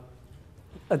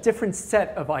different set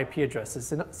of IP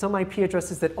addresses, and some IP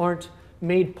addresses that aren't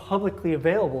made publicly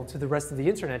available to the rest of the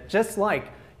internet, just like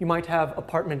you might have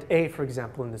apartment A, for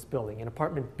example, in this building, and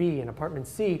apartment B, and apartment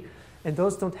C, and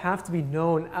those don't have to be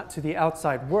known to the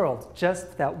outside world,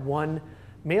 just that one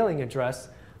mailing address,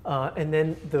 and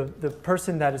then the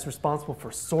person that is responsible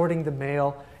for sorting the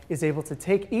mail is able to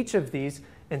take each of these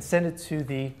and send it to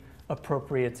the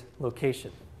appropriate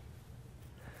location.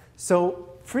 So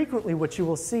frequently what you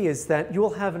will see is that you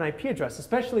will have an IP address,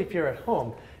 especially if you're at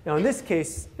home. Now in this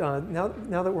case, now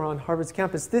that we're on Harvard's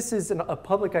campus, this is a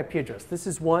public IP address. This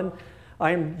is one,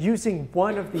 I am using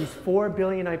one of these 4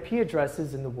 billion IP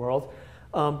addresses in the world,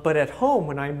 but at home,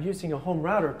 when I'm using a home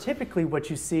router, typically what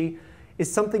you see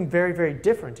is something very, very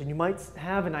different. And you might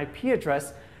have an IP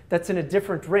address that's in a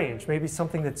different range, maybe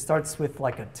something that starts with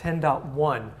like a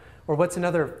 10.1, or what's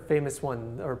another famous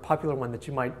one, or popular one that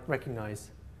you might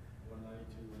recognize?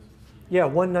 192.168. Yeah,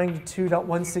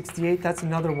 192.168, that's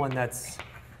another one that's,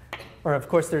 or of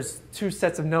course there's 2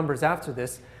 sets of numbers after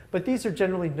this, but these are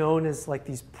generally known as like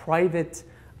these private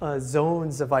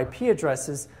zones of IP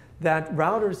addresses that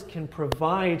routers can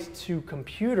provide to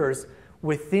computers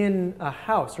within a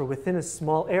house or within a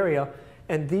small area,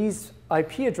 and these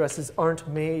IP addresses aren't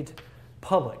made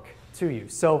public to you.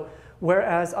 So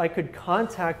whereas I could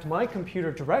contact my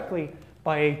computer directly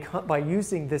by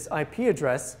using this IP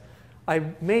address, I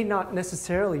may not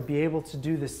necessarily be able to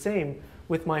do the same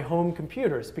with my home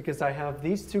computers, because I have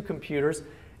these 2 computers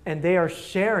and they are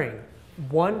sharing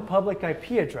one public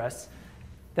IP address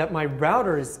that my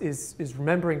router is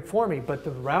remembering for me, but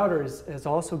the router has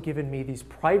also given me these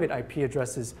private IP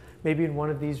addresses, maybe in one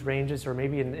of these ranges or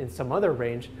maybe in some other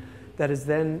range, that is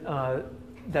then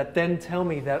that then tell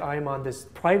me that I'm on this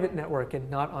private network and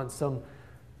not on some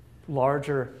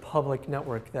larger public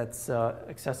network that's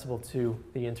accessible to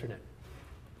the internet.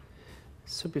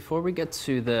 So before we get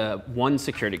to the one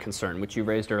security concern, which you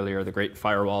raised earlier, the Great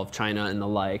Firewall of China and the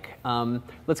like,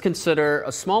 let's consider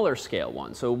a smaller scale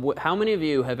one. So how many of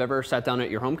you have ever sat down at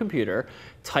your home computer,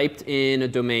 typed in a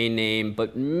domain name,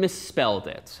 but misspelled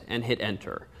it and hit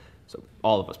enter? So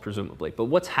all of us, presumably. But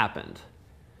what's happened?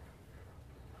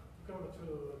 Go to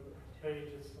a page,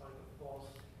 it's like a false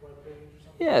web page or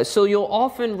something. Yeah, so you'll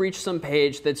often reach some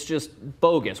page that's just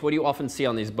bogus. What do you often see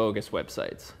on these bogus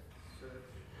websites?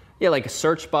 Yeah, like a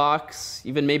search box,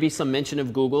 even maybe some mention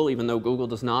of Google, even though Google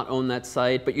does not own that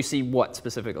site. But you see what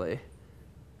specifically?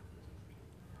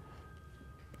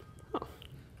 Oh.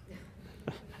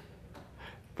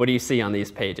 What do you see on these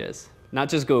pages? Not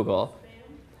just Google.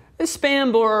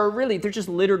 Spam, or really, they're just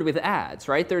littered with ads,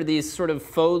 right? They're these sort of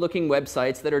faux-looking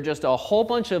websites that are just a whole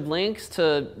bunch of links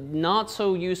to not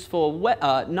so useful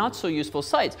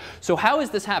sites. So how is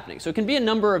this happening? So it can be a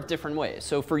number of different ways.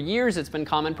 So for years, it's been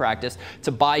common practice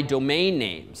to buy domain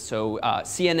names. So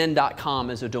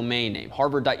CNN.com is a domain name.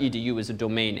 Harvard.edu is a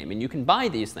domain name. And you can buy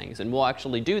these things. And we'll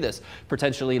actually do this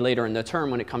potentially later in the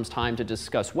term when it comes time to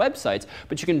discuss websites.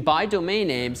 But you can buy domain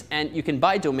names, and you can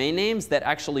buy domain names that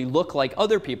actually look like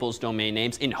other people's domain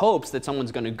names in hopes that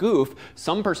someone's going to goof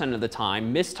some percent of the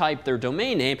time, mistype their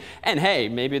domain name, and hey,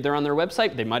 maybe they're on their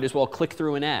website, they might as well click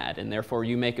through an ad, and therefore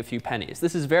you make a few pennies.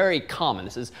 This is very common.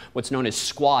 This is what's known as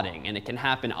squatting, and it can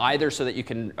happen either so that you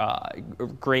can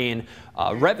gain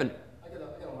revenue. I got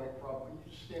a mic problem. Can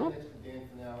you just stand next to Dan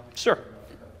for now? Sure.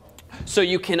 So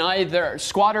you can either,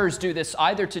 squatters do this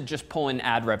either to just pull in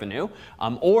ad revenue,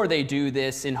 or they do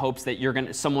this in hopes that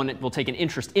someone will take an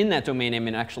interest in that domain name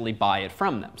and actually buy it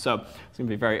from them. So it's going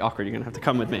to be very awkward. You're going to have to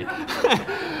come with me.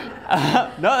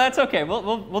 No, that's OK.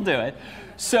 We'll do it.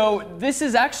 So this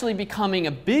is actually becoming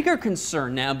a bigger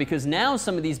concern now, because now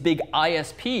some of these big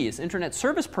ISPs, internet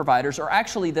service providers, are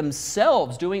actually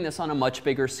themselves doing this on a much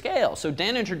bigger scale. So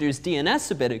Dan introduced DNS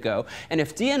a bit ago. And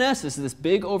if DNS is this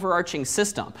big overarching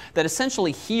system that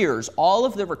essentially hears all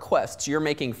of the requests you're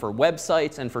making for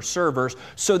websites and for servers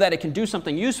so that it can do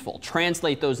something useful,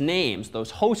 translate those names,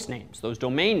 those host names, those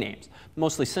domain names,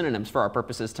 mostly synonyms for our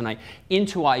purposes tonight,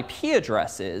 into IP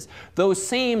addresses, those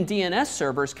same DNS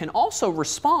servers can also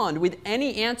respond with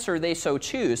any answer they so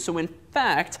choose. So in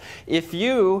fact, if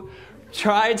you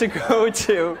try to go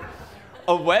to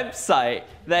a website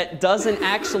that doesn't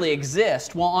actually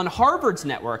exist, well, on Harvard's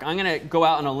network, I'm going to go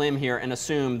out on a limb here and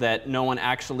assume that no one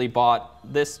actually bought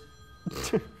this.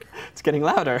 It's getting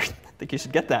louder. I think you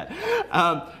should get that.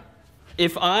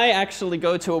 If I actually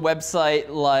go to a website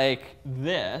like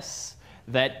this,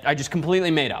 that I just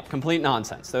completely made up, complete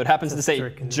nonsense. So it happens to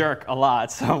say jerk a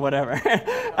lot, so whatever.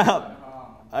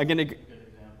 I'm going to.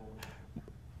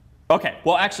 OK,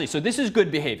 well, actually, so this is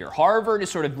good behavior. Harvard is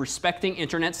sort of respecting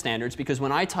internet standards, because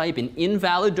when I type an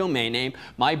invalid domain name,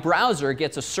 my browser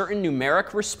gets a certain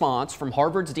numeric response from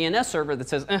Harvard's DNS server that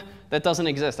says, that doesn't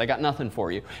exist. I got nothing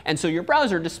for you. And so your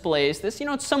browser displays this,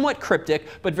 it's somewhat cryptic,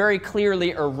 but very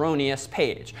clearly erroneous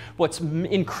page. What's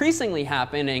increasingly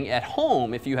happening at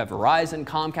home, if you have Verizon,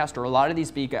 Comcast, or a lot of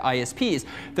these big ISPs,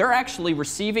 they're actually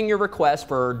receiving your request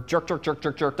for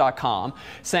jerk.com,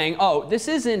 saying, oh, this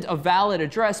isn't a valid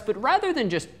address, but rather than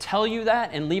just tell you that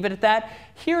and leave it at that,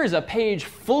 here is a page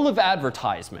full of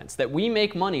advertisements that we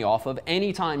make money off of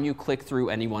anytime you click through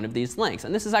any one of these links.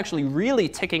 And this is actually really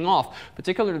ticking off,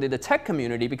 particularly the tech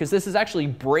community, because this is actually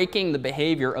breaking the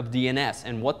behavior of DNS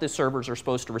and what the servers are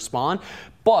supposed to respond.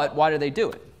 But why do they do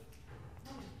it?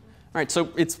 All right, so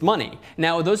it's money.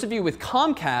 Now, those of you with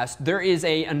Comcast, there is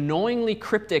an annoyingly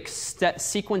cryptic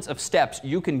sequence of steps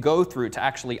you can go through to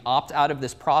actually opt out of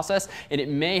this process. And it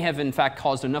may have, in fact,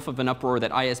 caused enough of an uproar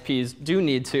that ISPs do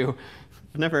need to.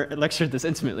 I've never lectured this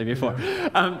intimately before.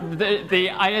 The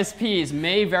ISPs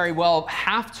may very well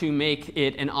have to make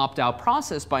it an opt-out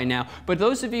process by now. But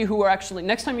those of you who are actually,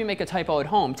 next time you make a typo at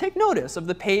home, take notice of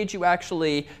the page you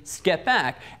actually get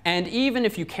back. And even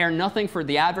if you care nothing for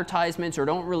the advertisements or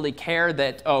don't really care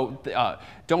that,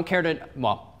 don't care to,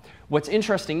 well, what's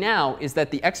interesting now is that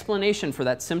the explanation for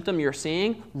that symptom you're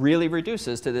seeing really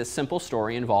reduces to this simple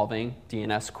story involving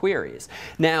DNS queries.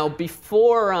 Now,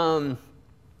 before, I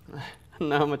don't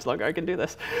know how much longer I can do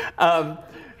this.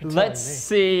 Let's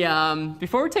see,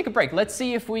 before we take a break, let's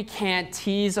see if we can't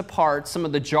tease apart some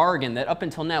of the jargon that up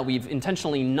until now we've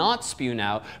intentionally not spewed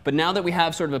out. But now that we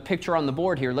have sort of a picture on the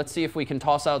board here, let's see if we can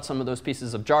toss out some of those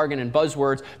pieces of jargon and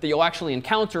buzzwords that you'll actually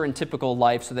encounter in typical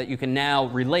life so that you can now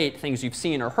relate things you've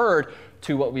seen or heard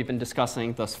to what we've been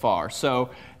discussing thus far. So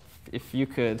if you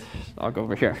could, I'll go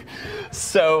over here.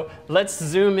 So let's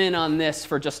zoom in on this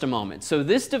for just a moment. So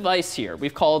this device here,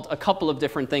 we've called a couple of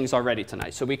different things already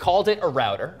tonight. So we called it a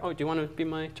router. Oh, do you want to be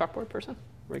my chalkboard person?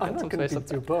 break I'm out some not going space to up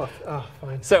there. do both. Oh,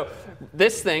 fine. So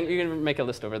this thing, you can make a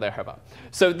list over there, how about?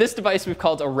 So this device we've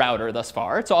called a router thus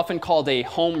far. It's often called a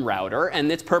home router,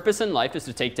 and its purpose in life is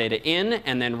to take data in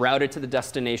and then route it to the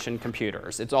destination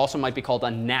computers. It also might be called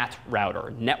a NAT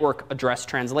router, network address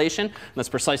translation. And that's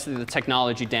precisely the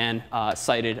technology Dan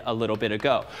cited a little bit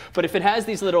ago. But if it has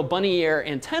these little bunny ear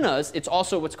antennas, it's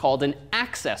also what's called an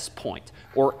access point,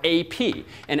 or AP.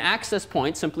 An access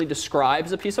point simply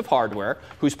describes a piece of hardware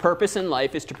whose purpose in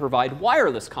life is to provide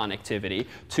wireless connectivity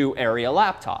to area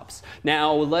laptops.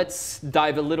 Now let's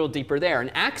dive a little deeper there. An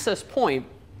access point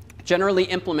generally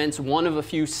implements one of a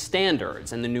few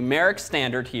standards. And the numeric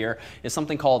standard here is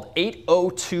something called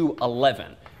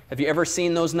 802.11. Have you ever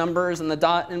seen those numbers and the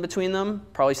dot in between them?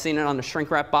 Probably seen it on a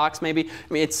shrink wrap box maybe.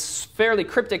 I mean, it's fairly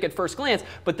cryptic at first glance,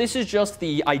 but this is just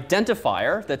the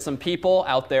identifier that some people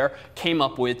out there came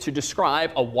up with to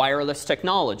describe a wireless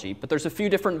technology. But there's a few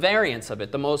different variants of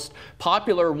it. The most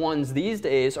popular ones these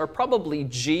days are probably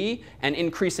G and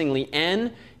increasingly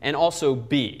N and also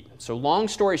B. So long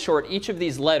story short, each of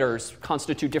these letters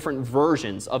constitute different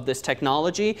versions of this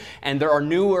technology. And there are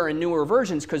newer and newer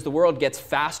versions because the world gets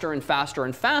faster and faster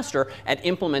and faster at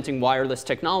implementing wireless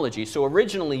technology. So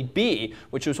originally B,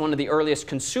 which was one of the earliest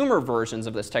consumer versions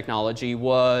of this technology,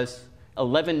 was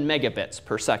 11 megabits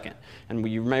per second. And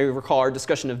you may recall our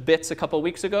discussion of bits a couple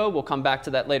weeks ago. We'll come back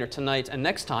to that later tonight and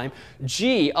next time.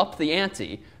 G upped the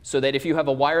ante so that if you have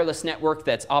a wireless network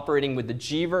that's operating with the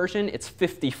G version, it's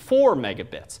 54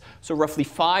 megabits. So roughly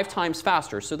 5 times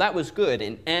faster. So that was good.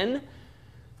 And N,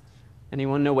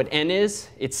 anyone know what N is?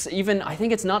 It's even, I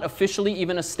think it's not officially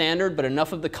even a standard, but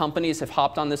enough of the companies have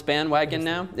hopped on this bandwagon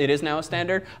now. It is now a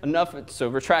standard. Enough, so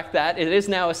retract that. It is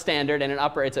now a standard, and it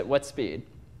operates at what speed?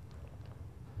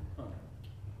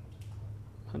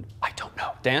 I don't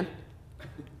know. Dan?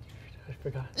 I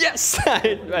forgot. Yes! I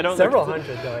don't Several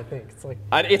hundred, though, I think. It's like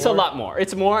it's a lot more.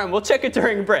 It's more, and we'll check it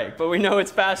during break. But we know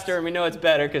it's faster, and we know it's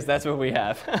better, because that's what we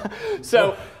have.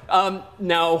 So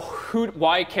now,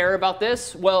 why care about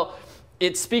this? Well,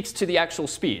 it speaks to the actual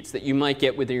speeds that you might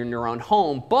get within your own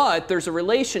home. But there's a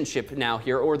relationship now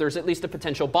here, or there's at least a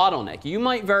potential bottleneck. You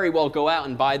might very well go out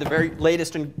and buy the very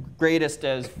latest and greatest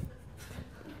as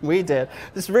we did.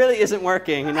 This really isn't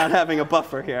working and not having a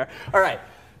buffer here. All right.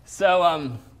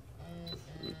 So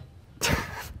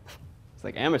it's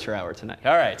like amateur hour tonight.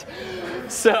 All right.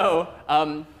 So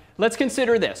let's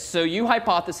consider this. So you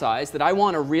hypothesize that I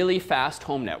want a really fast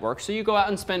home network. So you go out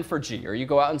and spend for G, or you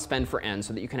go out and spend for N,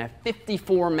 so that you can have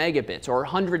 54 megabits or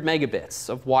 100 megabits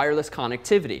of wireless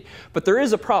connectivity. But there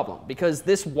is a problem, because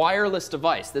this wireless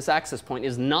device, this access point,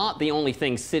 is not the only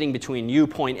thing sitting between you,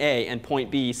 point A, and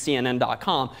point B,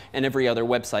 CNN.com, and every other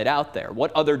website out there.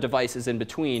 What other device is in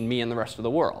between me and the rest of the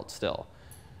world still?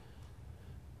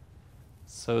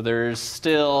 So there's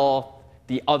still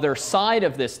the other side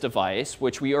of this device,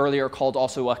 which we earlier called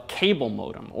also a cable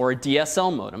modem or a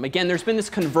DSL modem. Again, there's been this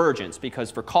convergence because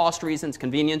for cost reasons,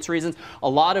 convenience reasons, a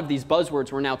lot of these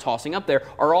buzzwords we're now tossing up there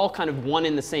are all kind of one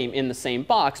in the same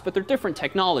box, but they're different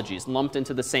technologies lumped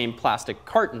into the same plastic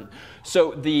carton.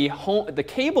 So the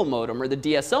cable modem or the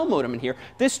DSL modem in here,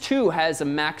 this too has a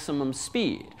maximum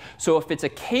speed. So if it's a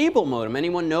cable modem,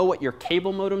 anyone know what your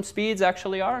cable modem speeds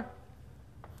actually are?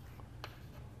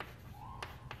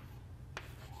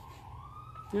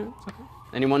 Yeah, it's okay.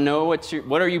 Anyone know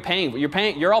what are you paying?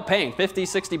 You're all paying 50,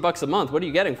 60 bucks a month. What are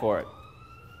you getting for it?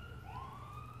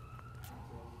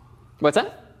 What's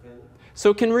that? 10.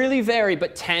 So it can really vary,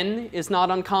 but 10 is not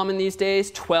uncommon these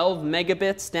days. 12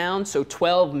 megabits down, so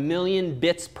 12 million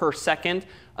bits per second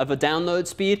of a download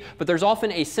speed. But there's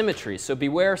often asymmetry, so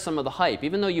beware some of the hype.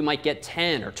 Even though you might get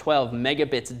 10 or 12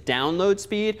 megabits download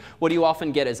speed, what do you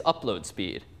often get as upload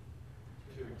speed?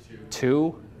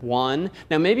 2. 1.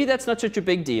 Now, maybe that's not such a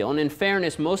big deal. And in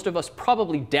fairness, most of us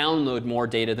probably download more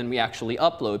data than we actually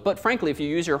upload. But frankly, if you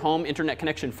use your home internet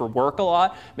connection for work a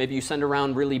lot, maybe you send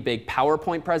around really big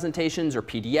PowerPoint presentations or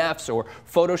PDFs or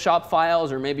Photoshop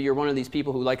files, or maybe you're one of these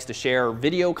people who likes to share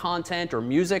video content or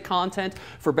music content,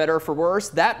 for better or for worse,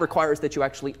 that requires that you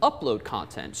actually upload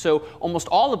content. So almost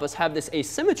all of us have this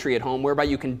asymmetry at home whereby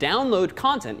you can download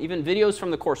content, even videos from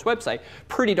the course website,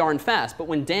 pretty darn fast. But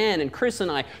when Dan and Chris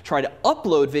and I try to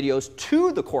upload videos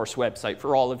to the course website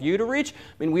for all of you to reach, I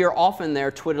mean, we are often there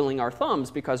twiddling our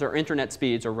thumbs because our internet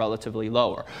speeds are relatively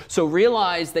lower. So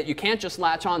realize that you can't just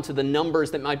latch on to the numbers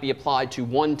that might be applied to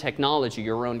one technology,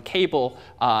 your own cable,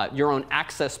 your own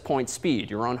access point speed,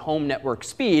 your own home network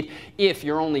speed, if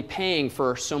you're only paying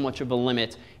for so much of a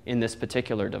limit in this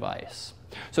particular device.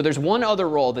 So there's one other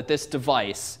role that this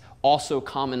device also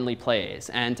commonly plays.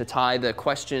 And to tie the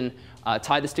question,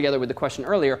 tie this together with the question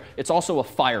earlier, it's also a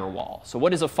firewall. So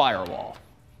what is a firewall?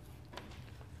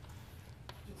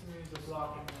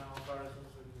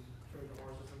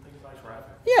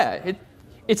 Yeah,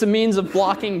 it's a means of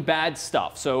blocking bad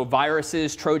stuff. So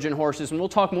viruses, Trojan horses, and we'll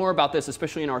talk more about this,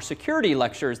 especially in our security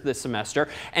lectures this semester.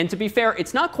 And to be fair,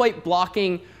 it's not quite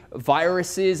blocking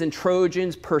viruses and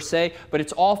Trojans per se, but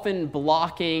it's often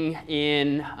blocking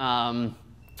in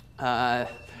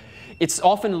it's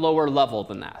often lower level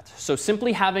than that. So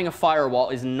simply having a firewall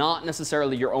is not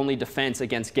necessarily your only defense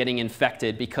against getting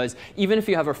infected, because even if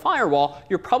you have a firewall,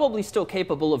 you're probably still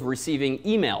capable of receiving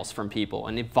emails from people.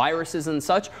 And if viruses and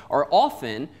such are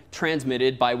often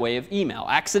transmitted by way of email,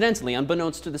 accidentally,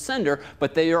 unbeknownst to the sender,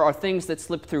 but there are things that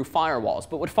slip through firewalls.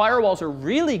 But what firewalls are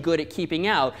really good at keeping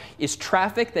out is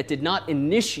traffic that did not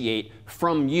initiate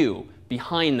from you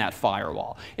behind that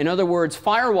firewall. In other words,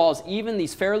 firewalls, even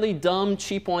these fairly dumb,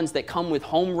 cheap ones that come with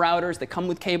home routers, that come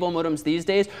with cable modems these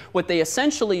days, what they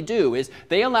essentially do is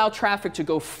they allow traffic to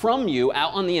go from you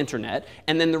out on the internet,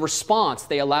 and then the response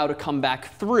they allow to come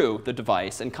back through the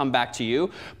device and come back to you.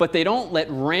 But they don't let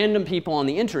random people on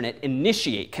the internet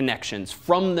initiate connections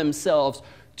from themselves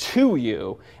to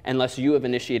you unless you have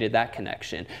initiated that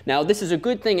connection. Now, this is a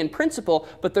good thing in principle,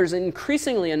 but there's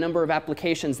increasingly a number of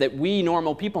applications that we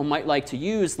normal people might like to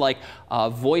use, like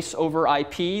voice over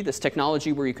IP, this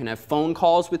technology where you can have phone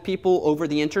calls with people over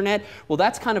the internet. Well,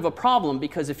 that's kind of a problem,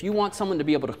 because if you want someone to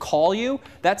be able to call you,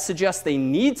 that suggests they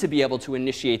need to be able to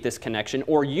initiate this connection,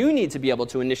 or you need to be able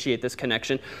to initiate this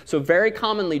connection. So very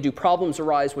commonly do problems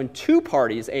arise when two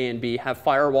parties, A and B, have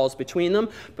firewalls between them.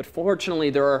 But fortunately,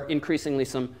 there are increasingly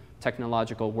some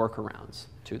technological workarounds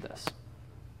to this.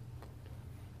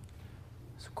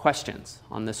 So questions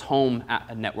on this home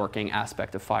networking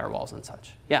aspect of firewalls and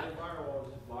such? Yeah? The firewall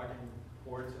is blocking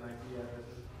ports and IP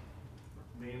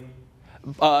addresses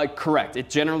mainly? Correct. It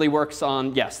generally works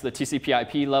on, yes, the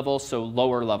TCP/IP level, so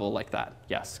lower level like that.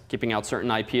 Yes, keeping out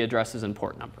certain IP addresses and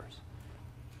port numbers.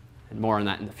 And more on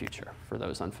that in the future for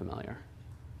those unfamiliar.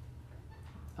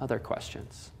 Other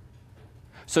questions?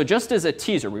 So just as a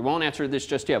teaser, we won't answer this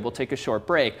just yet. We'll take a short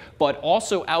break. But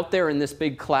also out there in this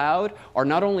big cloud are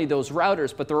not only those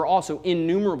routers, but there are also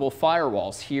innumerable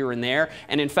firewalls here and there.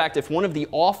 And in fact, if one of the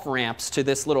off-ramps to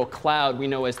this little cloud we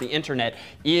know as the internet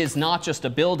is not just a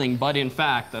building, but in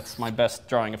fact, that's my best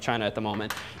drawing of China at the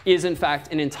moment, is in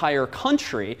fact an entire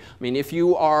country. I mean, if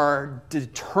you are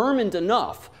determined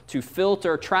enough to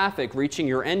filter traffic reaching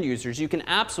your end users, you can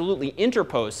absolutely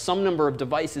interpose some number of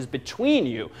devices between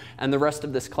you and the rest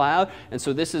of this cloud. And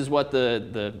so this is what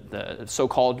the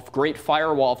so-called Great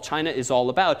Firewall of China is all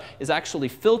about, is actually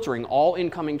filtering all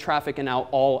incoming traffic and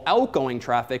all outgoing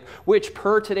traffic, which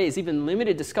per today's even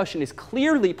limited discussion is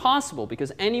clearly possible,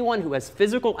 because anyone who has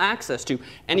physical access to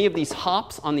any of these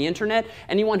hops on the internet,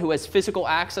 anyone who has physical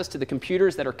access to the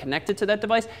computers that are connected to that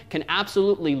device, can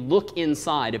absolutely look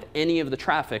inside of any of the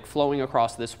traffic flowing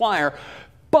across this wire.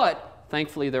 But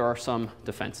thankfully, there are some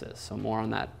defenses. So more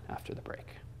on that after the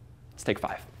break. Let's take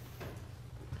 5.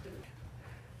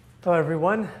 Hello,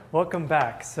 everyone. Welcome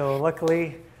back. So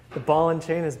luckily, the ball and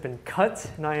chain has been cut,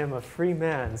 and I am a free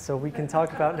man. So we can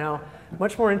talk about now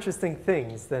much more interesting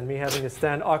things than me having to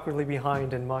stand awkwardly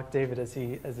behind and mock David as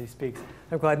he speaks.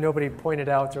 I'm glad nobody pointed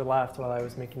out or laughed while I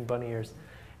was making bunny ears.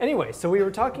 Anyway, so we were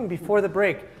talking before the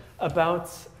break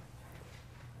about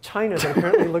China that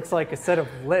apparently looks like a set of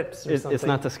lips or something. It's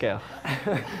not to scale.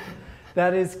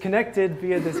 That is connected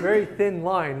via this very thin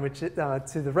line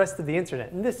to the rest of the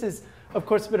internet. And this is, of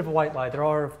course, a bit of a white lie. There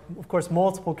are, of course,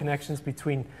 multiple connections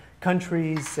between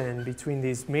countries and between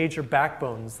these major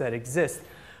backbones that exist.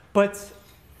 But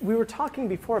we were talking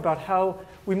before about how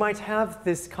we might have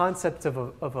this concept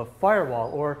of a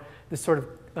firewall, or this sort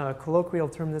of colloquial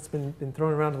term that's been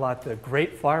thrown around a lot, the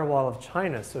Great Firewall of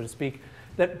China, so to speak,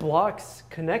 that blocks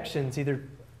connections either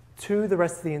to the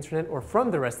rest of the internet or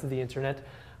from the rest of the internet.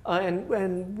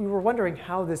 And we were wondering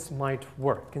how this might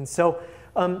work. And so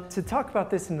to talk about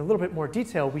this in a little bit more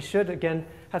detail, we should, again,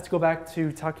 have to go back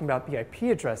to talking about the IP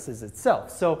addresses itself.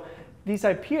 So these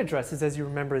IP addresses, as you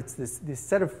remember, it's this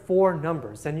set of 4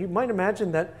 numbers. And you might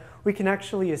imagine that we can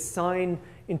actually assign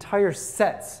entire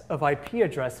sets of IP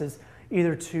addresses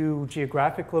either to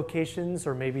geographic locations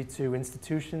or maybe to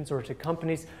institutions or to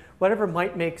companies, whatever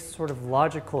might make sort of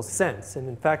logical sense. And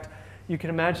in fact, you can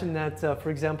imagine that, for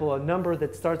example, a number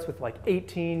that starts with like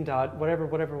 18 dot whatever,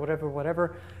 whatever, whatever,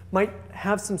 whatever, might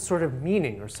have some sort of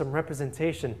meaning or some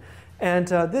representation. And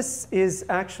this is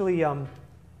actually,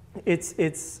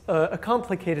 it's a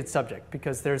complicated subject,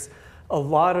 because there's a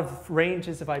lot of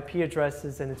ranges of IP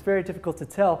addresses, and it's very difficult to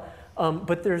tell.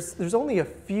 But there's only a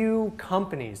few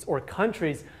companies or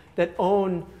countries that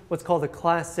own what's called a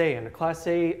Class A. And a Class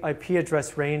A IP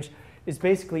address range is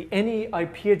basically any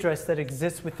IP address that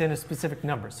exists within a specific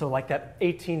number. So like that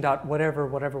 18 dot whatever,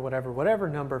 whatever, whatever, whatever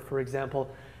number, for example,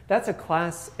 that's a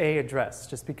class A address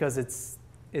just because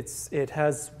it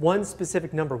has one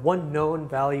specific number, one known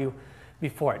value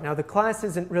before it. Now the class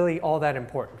isn't really all that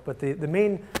important, but the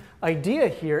main idea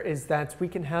here is that we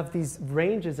can have these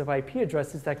ranges of IP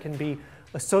addresses that can be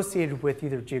associated with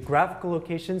either geographical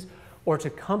locations or to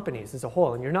companies as a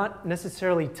whole. And you're not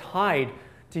necessarily tied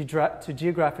to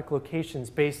geographic locations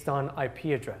based on IP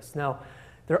address. Now,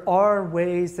 there are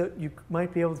ways that you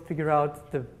might be able to figure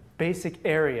out the basic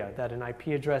area that an IP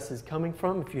address is coming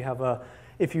from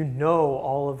if you know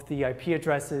all of the IP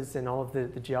addresses and all of the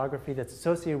geography that's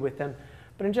associated with them.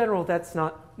 But in general, that's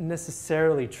not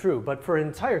necessarily true. But for an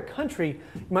entire country,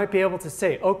 you might be able to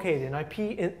say, okay, an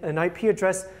IP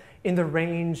address in the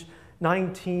range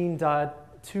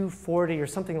 19.240 or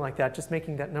something like that, just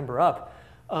making that number up,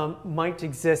 might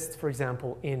exist, for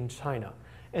example, in China.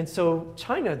 And so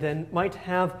China then might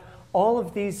have all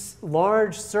of these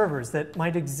large servers that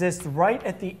might exist right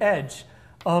at the edge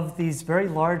of these very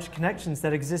large connections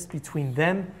that exist between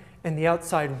them and the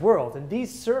outside world. And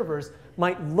these servers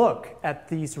might look at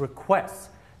these requests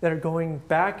that are going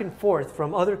back and forth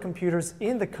from other computers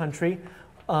in the country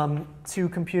to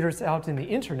computers out in the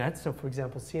internet, so for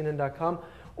example, CNN.com,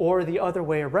 or the other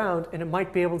way around, and it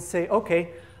might be able to say, okay,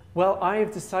 well, I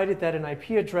have decided that an IP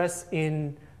address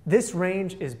in this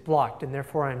range is blocked, and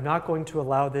therefore I'm not going to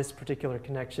allow this particular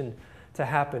connection to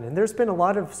happen. And there's been a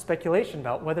lot of speculation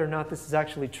about whether or not this is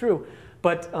actually true.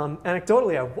 But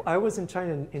anecdotally, I was in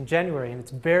China in January, and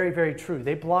it's very, very true.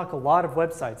 They block a lot of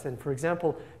websites. And for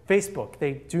example, Facebook,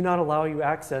 they do not allow you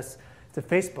access to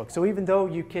Facebook. So even though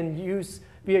you can use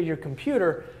via your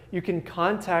computer, you can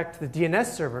contact the DNS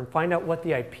server and find out what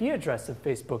the IP address of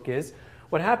Facebook is.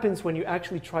 What happens when you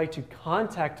actually try to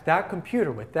contact that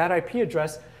computer with that IP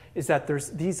address is that there's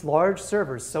these large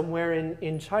servers somewhere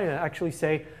in China actually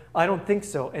say, I don't think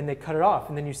so, and they cut it off.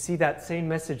 And then you see that same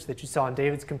message that you saw on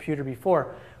David's computer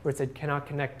before, where it said, cannot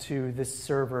connect to this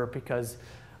server because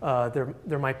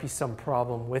there might be some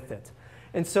problem with it.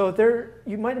 And so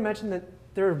you might imagine that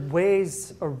there are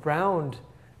ways around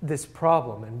this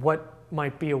problem, and what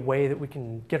might be a way that we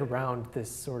can get around this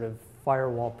sort of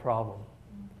firewall problem.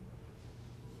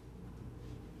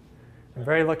 I'm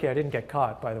very lucky I didn't get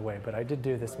caught, by the way, but I did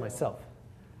do this myself.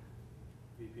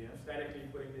 VPN, statically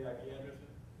putting the IP address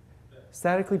in?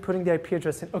 Statically putting the IP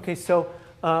address in. Okay, so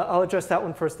I'll address that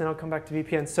one first, then I'll come back to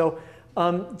VPN. So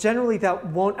generally, that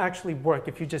won't actually work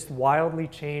if you just wildly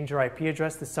change your IP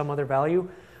address to some other value.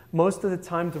 Most of the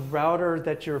time, the router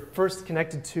that you're first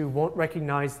connected to won't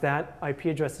recognize that IP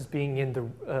address as being in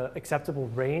the acceptable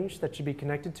range that should be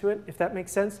connected to it, if that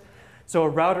makes sense. So a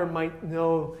router might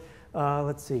know,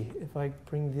 let's see, if I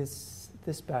bring this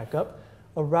back up,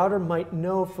 a router might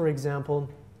know, for example,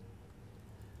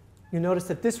 you notice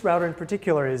that this router in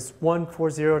particular is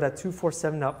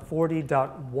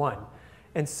 140.247.40.1.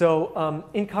 And so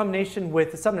in combination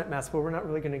with the subnet mask, but we're not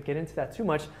really going to get into that too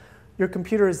much, your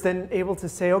computer is then able to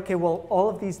say, okay, well, all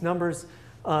of these numbers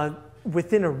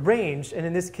within a range, and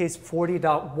in this case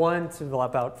 40.1 to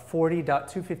about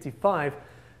 40.255,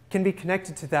 can be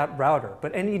connected to that router.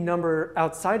 But any number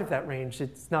outside of that range,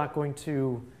 it's not going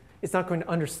to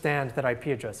understand that IP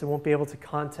address. It won't be able to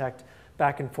contact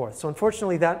back and forth. So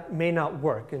unfortunately, that may not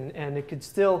work, and it could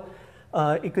still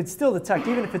detect,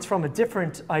 even if it's from a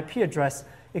different IP address,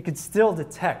 it could still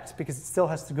detect because it still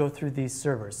has to go through these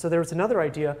servers. So there was another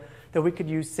idea that we could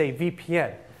use, say,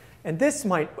 VPN. And this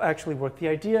might actually work.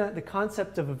 The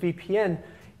concept of a VPN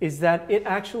is that it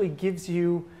actually gives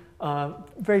you,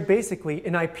 very basically,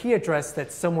 an IP address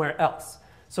that's somewhere else.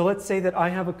 So let's say that I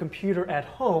have a computer at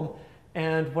home,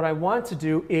 and what I want to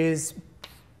do is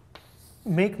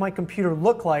make my computer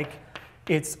look like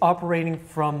it's operating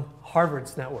from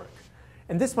Harvard's network.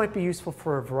 And this might be useful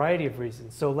for a variety of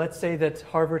reasons. So let's say that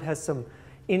Harvard has some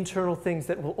internal things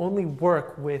that will only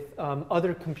work with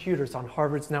other computers on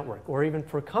Harvard's network. Or even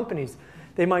for companies,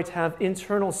 they might have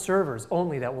internal servers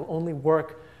only that will only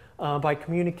work by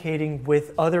communicating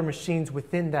with other machines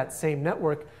within that same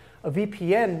network. A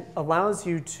VPN allows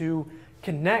you to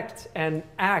connect and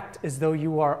act as though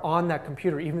you are on that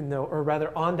computer, or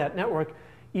rather on that network,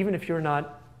 even if you're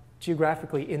not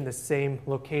geographically in the same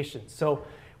location. So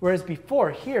whereas before,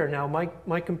 here now,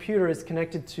 my computer is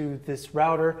connected to this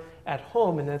router at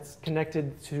home, and that's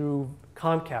connected to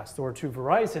Comcast or to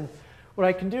Verizon. What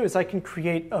I can do is I can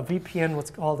create a VPN, what's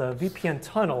called a VPN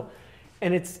tunnel,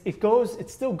 and it's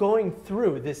still going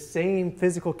through this same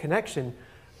physical connection,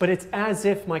 but it's as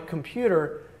if my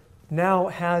computer now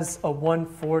has a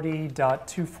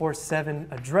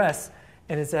 140.247 address,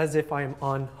 and it's as if I am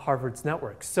on Harvard's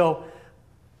network. So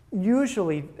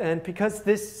usually, and because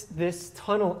this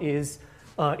tunnel is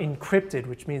encrypted,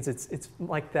 which means it's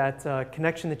like that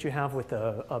connection that you have with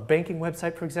a banking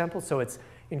website, for example. So it's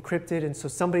encrypted, and so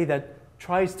somebody that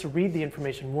tries to read the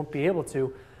information won't be able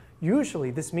to.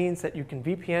 Usually, this means that you can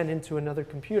VPN into another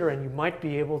computer, and you might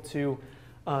be able to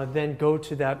then go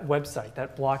to that website,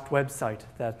 that blocked website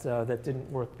that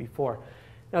didn't work before.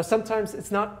 Now, sometimes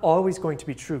it's not always going to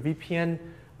be true. VPN,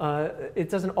 it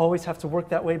doesn't always have to work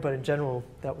that way, but in general,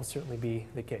 that will certainly be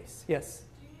the case. Yes?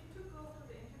 Do you need to go to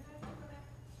the internet to connect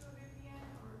to a VPN,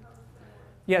 or how does that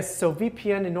work? Yes, so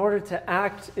VPN, in order to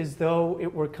act as though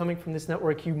it were coming from this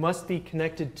network, you must be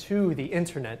connected to the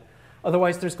internet.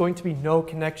 Otherwise, there's going to be no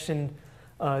connection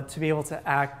to be able to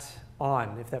act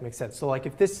on, if that makes sense. So like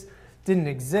if this didn't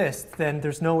exist, then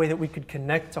there's no way that we could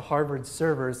connect to Harvard's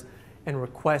servers and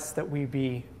request that we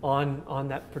be on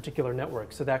that particular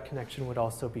network. So that connection would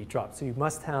also be dropped. So you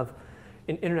must have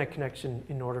an internet connection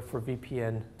in order for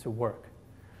VPN to work.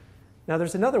 Now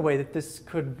there's another way that this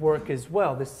could work as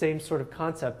well, this same sort of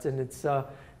concept, and it's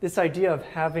this idea of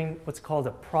having what's called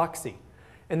a proxy.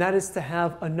 And that is to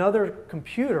have another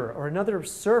computer or another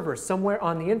server somewhere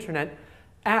on the internet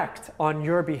act on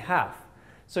your behalf.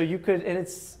 So you could, and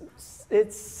it's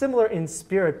similar in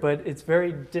spirit, but it's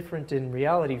very different in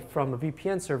reality from a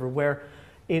VPN server, where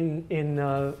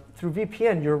through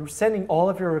VPN, you're sending all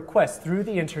of your requests through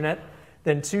the internet,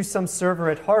 then to some server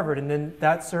at Harvard, and then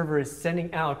that server is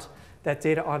sending out that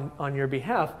data on your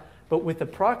behalf. But with a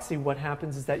proxy, what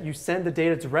happens is that you send the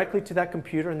data directly to that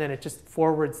computer, and then it just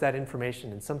forwards that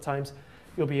information. And sometimes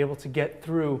you'll be able to get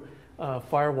through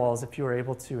firewalls if you are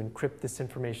able to encrypt this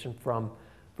information from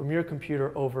your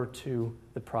computer over to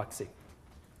the proxy.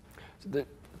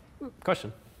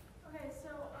 Question? Okay, so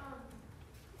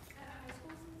at high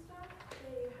schools and stuff,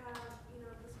 they have,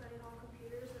 the study hall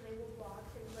computers, and they will block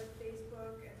things like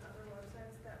Facebook and other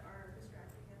websites that are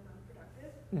distracting and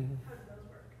unproductive. Mm-hmm. How do those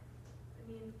work? I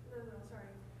mean, no,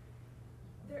 sorry.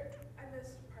 I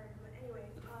missed part of it. Anyway,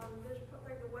 there's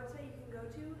like a website you can go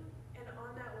to, and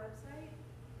on that website,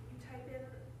 you type in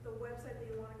the website that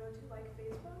you want to go to, like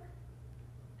Facebook,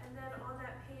 and then on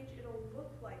that page, it'll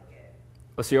look like it.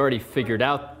 Oh, so you already figured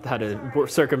out how to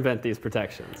circumvent these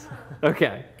protections.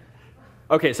 Okay.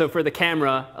 Okay, so for the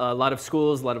camera, a lot of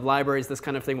schools, a lot of libraries, this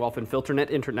kind of thing will often filter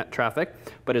internet traffic.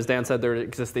 But as Dan said, there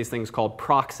exist these things called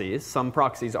proxies. Some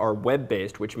proxies are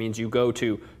web-based, which means you go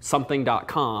to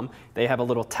something.com. They have a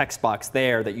little text box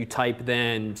there that you type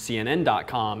then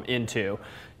CNN.com into.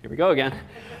 Here we go again.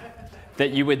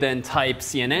 That you would then type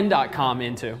CNN.com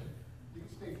into. You can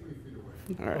stay 3 feet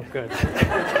away. All right, good.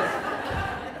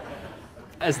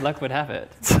 As luck would have it.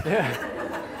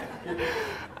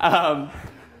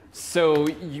 So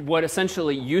what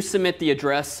essentially, you submit the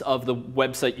address of the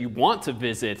website you want to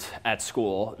visit at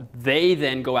school. They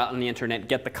then go out on the internet,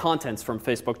 get the contents from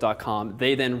Facebook.com.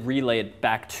 They then relay it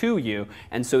back to you.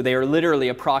 And so they are literally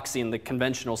a proxy in the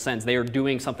conventional sense. They are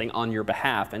doing something on your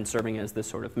behalf and serving as this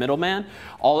sort of middleman.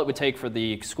 All it would take for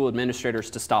the school administrators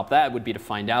to stop that would be to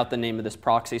find out the name of this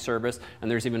proxy service. And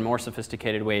there's even more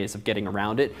sophisticated ways of getting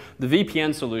around it. The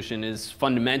VPN solution is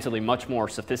fundamentally much more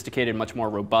sophisticated, much more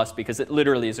robust, because it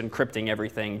literally is encrypting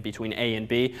everything between A and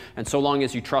B. And so long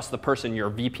as you trust the person you're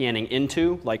VPNing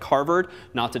into, like Harvard,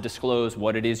 not to disclose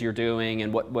what it is you're doing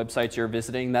and what websites you're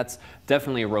visiting, that's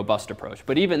definitely a robust approach.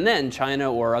 But even then,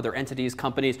 China or other entities,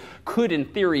 companies, could in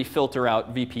theory filter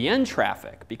out VPN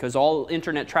traffic, because all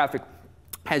internet traffic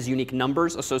has unique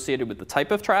numbers associated with the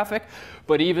type of traffic.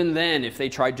 But even then, if they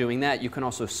tried doing that, you can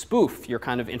also spoof your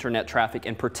kind of internet traffic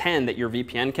and pretend that your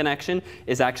VPN connection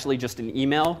is actually just an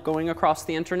email going across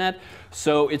the internet.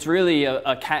 So it's really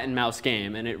a cat and mouse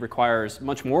game, and it requires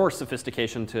much more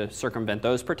sophistication to circumvent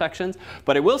those protections.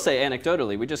 But I will say,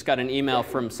 anecdotally, we just got an email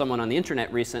from someone on the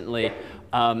internet recently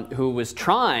who was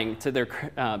trying to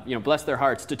bless their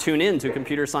hearts, to tune in to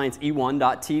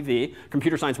computerscience1.tv,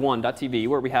 computerscience1.tv,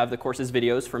 where we have the course's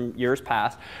videos from years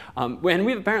past. And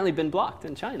we've apparently been blocked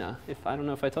in China, I don't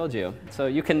know if I told you. So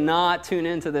you cannot tune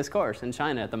into this course in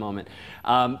China at the moment.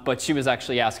 But she was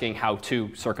actually asking how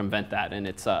to circumvent that, and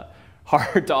it's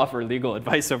hard to offer legal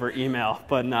advice over email.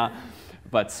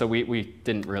 But so we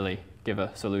didn't really give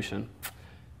a solution.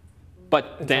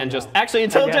 But Dan just, actually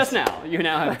until just now, you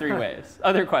now have 3 ways.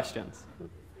 Other questions?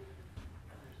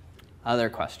 Other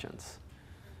questions?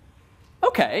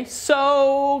 OK,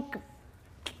 so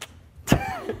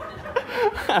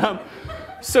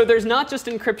So there's not just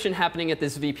encryption happening at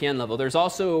this VPN level. There's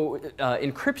also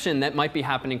encryption that might be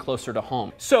happening closer to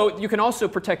home. So you can also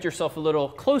protect yourself a little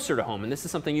closer to home. And this is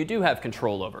something you do have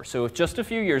control over. So if just a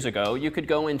few years ago, you could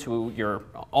go into your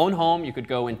own home, you could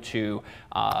go into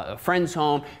a friend's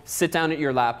home, sit down at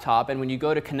your laptop, and when you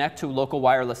go to connect to local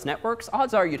wireless networks,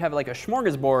 odds are you'd have like a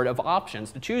smorgasbord of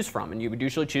options to choose from. And you would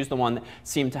usually choose the one that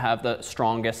seemed to have the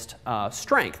strongest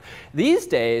strength. These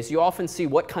days, you often see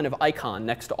what kind of icon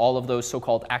next to all of those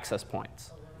so-called access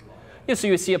points. So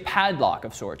you see a padlock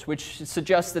of sorts, which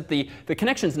suggests that the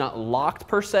connection's not locked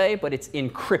per se, but it's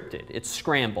encrypted. It's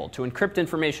scrambled. To encrypt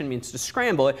information means to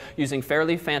scramble it using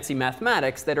fairly fancy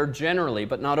mathematics that are generally,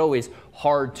 but not always,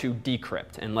 hard to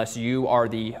decrypt unless you are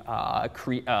the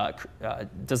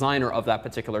designer of that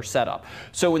particular setup.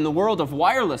 So in the world of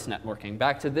wireless networking,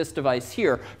 back to this device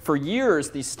here, for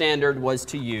years the standard was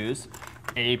to use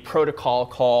a protocol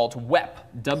called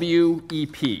WEP,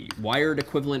 W-E-P, Wired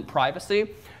Equivalent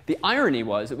Privacy. The irony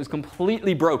was it was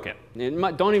completely broken.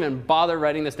 Don't even bother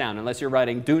writing this down unless you're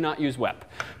writing do not use WEP,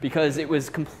 because it was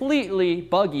completely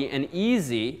buggy and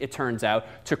easy, it turns out,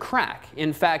 to crack.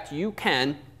 In fact, you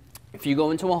can, if you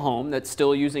go into a home that's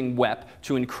still using WEP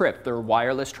to encrypt their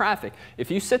wireless traffic,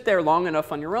 if you sit there long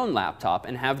enough on your own laptop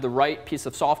and have the right piece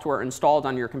of software installed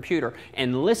on your computer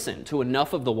and listen to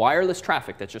enough of the wireless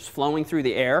traffic that's just flowing through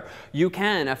the air, you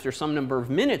can, after some number of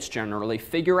minutes generally,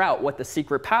 figure out what the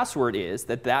secret password is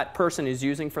that that person is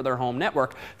using for their home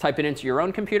network, type it into your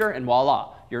own computer, and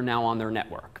voila, you're now on their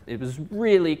network. It was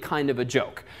really kind of a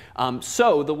joke.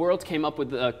 So the world came up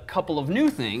with a couple of new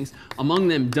things, among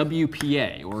them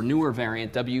WPA, or newer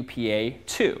variant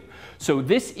WPA2. So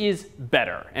this is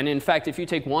better. And in fact, if you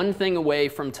take one thing away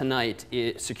from tonight,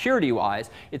 security-wise,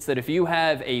 it's that if you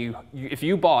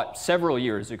bought several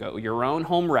years ago your own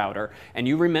home router, and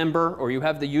you remember or you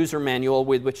have the user manual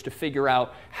with which to figure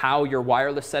out how your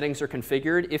wireless settings are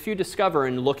configured, if you discover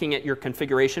in looking at your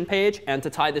configuration page, and to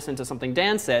tie this into something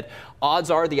Dan said,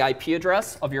 odds are the IP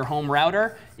address of your home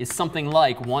router is something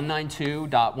like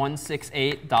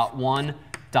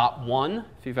 192.168.1.1.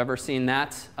 If you've ever seen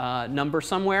that number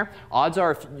somewhere, odds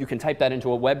are if you can type that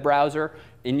into a web browser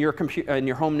in your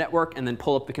home network and then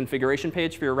pull up the configuration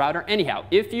page for your router. Anyhow,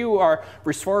 if you are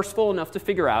resourceful enough to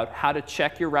figure out how to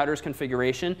check your router's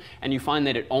configuration and you find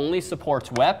that it only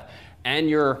supports WEP, and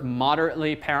you're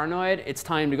moderately paranoid, it's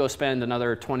time to go spend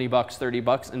another 20 bucks, 30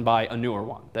 bucks and buy a newer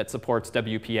one that supports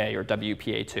WPA or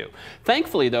WPA2.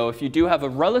 Thankfully, though, if you do have a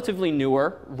relatively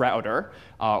newer router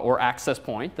or access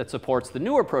point that supports the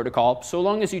newer protocol, so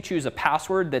long as you choose a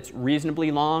password that's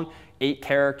reasonably long, 8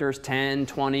 characters, 10,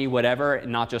 20, whatever,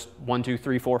 not just 1, 2,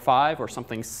 3, 4, 5 or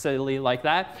something silly like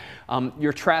that,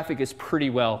 your traffic is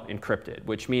pretty well encrypted,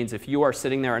 which means if you are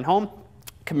sitting there at home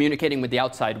communicating with the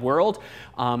outside world,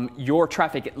 your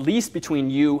traffic, at least between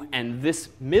you and this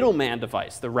middleman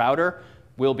device, the router,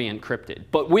 will be encrypted.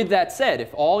 But with that said,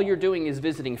 if all you're doing is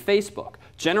visiting Facebook,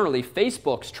 generally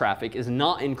Facebook's traffic is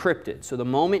not encrypted. So the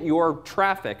moment your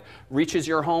traffic reaches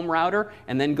your home router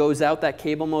and then goes out that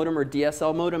cable modem or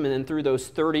DSL modem and then through those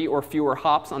 30 or fewer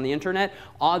hops on the internet,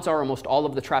 odds are almost all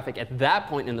of the traffic at that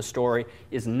point in the story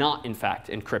is not in fact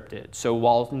encrypted. So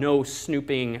while no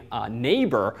snooping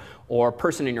neighbor or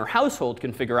person in your household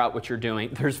can figure out what you're doing,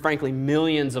 there's frankly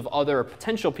millions of other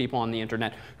potential people on the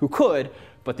internet who could.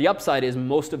 But the upside is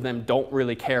most of them don't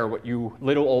really care what you,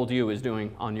 little old you, is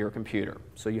doing on your computer.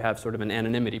 So you have sort of an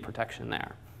anonymity protection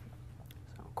there.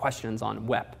 So questions on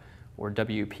WEP or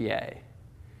WPA?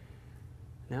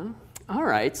 No? All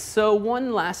right, so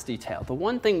one last detail. The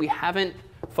one thing we haven't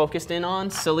focused in on,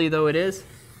 silly though it is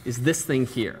this thing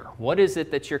here. What is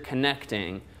it that you're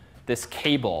connecting this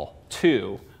cable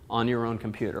to on your own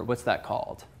computer? What's that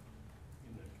called?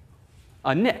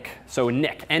 A NIC. So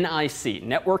NIC, N-I-C,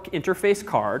 Network Interface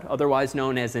Card, otherwise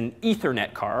known as an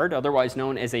Ethernet card, otherwise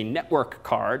known as a network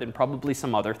card, and probably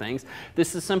some other things.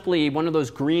 This is simply one of those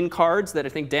green cards that I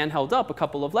think Dan held up a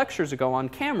couple of lectures ago on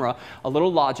camera, a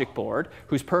little logic board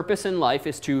whose purpose in life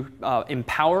is to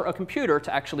empower a computer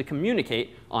to actually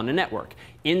communicate on a network.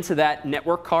 Into that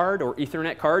network card or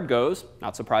Ethernet card goes,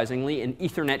 not surprisingly, an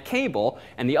Ethernet cable,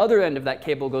 and the other end of that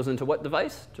cable goes into what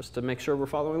device? Just to make sure we're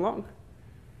following along.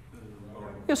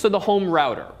 Yeah, so the home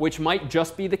router, which might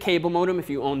just be the cable modem if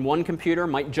you own one computer,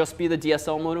 might just be the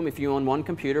DSL modem if you own one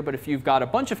computer, but if you've got a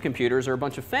bunch of computers or a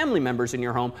bunch of family members in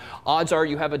your home, odds are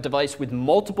you have a device with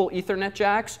multiple Ethernet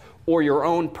jacks or your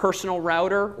own personal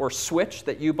router or switch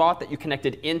that you bought that you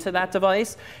connected into that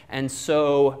device. And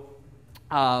so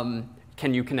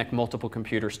can you connect multiple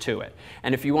computers to it?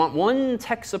 And if you want one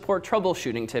tech support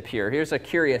troubleshooting tip here, here's a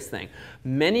curious thing.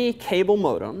 Many cable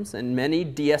modems and many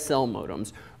DSL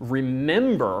modems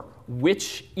remember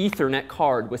which Ethernet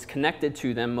card was connected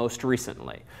to them most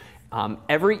recently.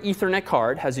 Every Ethernet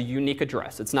card has a unique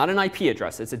address. It's not an IP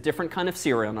address. It's a different kind of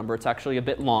serial number. It's actually a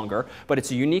bit longer, but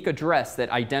it's a unique address that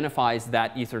identifies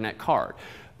that Ethernet card.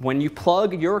 When you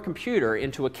plug your computer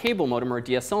into a cable modem or a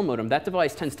DSL modem, that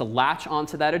device tends to latch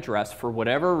onto that address for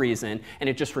whatever reason, and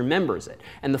it just remembers it.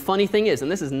 And the funny thing is,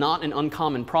 and this is not an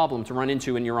uncommon problem to run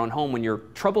into in your own home when you're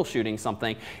troubleshooting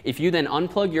something, if you then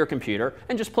unplug your computer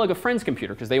and just plug a friend's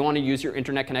computer because they want to use your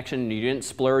internet connection and you didn't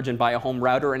splurge and buy a home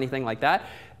router or anything like that,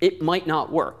 it might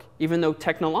not work, even though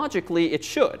technologically it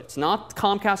should. It's not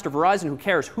Comcast or Verizon who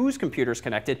cares whose computer is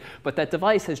connected, but that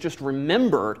device has just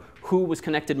remembered who was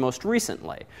connected most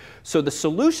recently. So the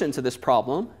solution to this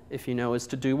problem, if you know, is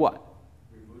to do what?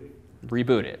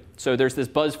 Reboot it. So there's this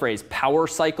buzz phrase, power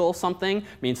cycle something,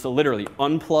 means to literally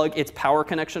unplug its power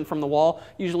connection from the wall.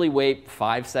 Usually wait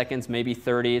 5 seconds, maybe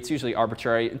 30. It's usually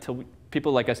arbitrary until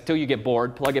people like us, till you get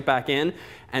bored, plug it back in,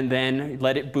 and then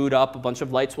let it boot up. A bunch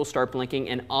of lights will start blinking.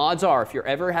 And odds are, if you're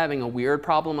ever having a weird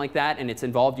problem like that and it's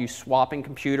involved you swapping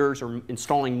computers or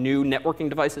installing new networking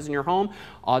devices in your home,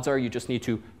 odds are you just need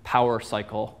to power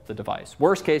cycle the device.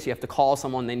 Worst case, you have to call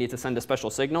someone. They need to send a special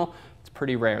signal. It's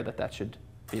pretty rare that that should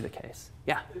be the case.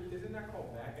 Yeah? Isn't that called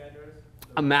MAC address?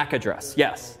 A MAC address,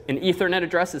 yes. An Ethernet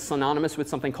address is synonymous with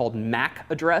something called MAC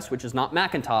address, which is not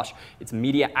Macintosh. It's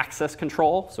Media Access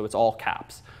Control, so it's all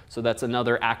caps. So that's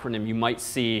another acronym you might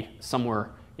see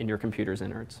somewhere in your computer's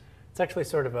innards. It's actually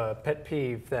sort of a pet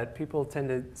peeve that people tend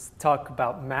to talk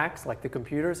about Macs, like the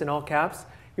computers, in all caps,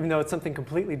 even though it's something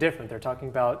completely different. They're talking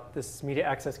about this media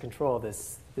access control,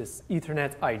 this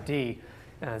Ethernet ID.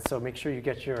 So make sure you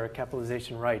get your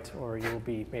capitalization right, or you will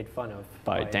be made fun of.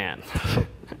 By Dan.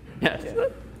 Yes. You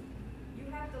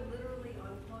have to literally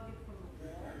unplug it from the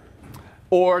wall?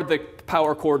 Or the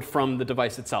power cord from the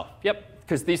device itself. Yep,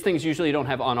 because these things usually don't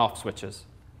have on-off switches.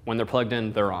 When they're plugged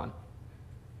in, they're on.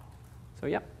 So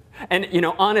yep. And you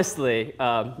know, honestly,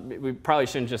 we probably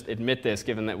shouldn't just admit this,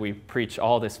 given that we preach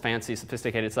all this fancy,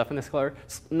 sophisticated stuff in this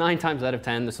class. 9 times out of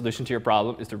 10, the solution to your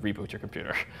problem is to reboot your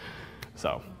computer.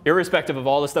 So irrespective of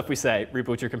all the stuff we say,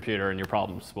 reboot your computer and your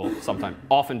problems will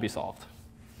often be solved.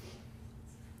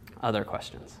 Other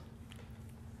questions?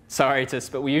 Sorry,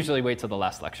 but we usually wait till the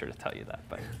last lecture to tell you that,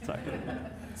 but sorry.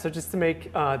 So just to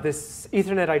make this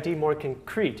Ethernet ID more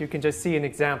concrete, you can just see an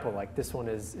example, like this one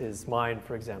is mine,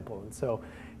 for example. And so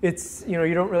it's, you know,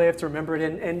 you don't really have to remember it.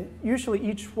 And usually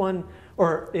each one,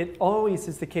 or it always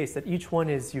is the case that each one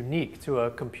is unique to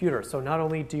a computer. So not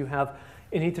only do you have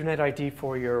an Ethernet ID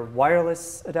for your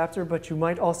wireless adapter, but you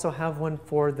might also have one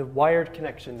for the wired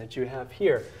connection that you have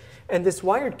here. And this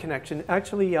wired connection,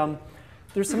 actually,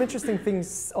 there's some interesting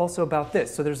things also about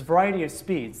this. So there's a variety of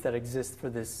speeds that exist for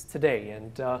this today.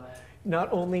 And not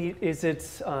only does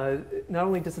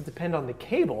it depend on the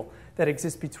cable that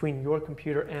exists between your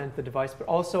computer and the device, but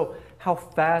also how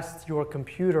fast your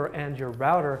computer and your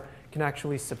router can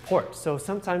actually support. So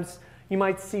sometimes you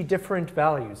might see different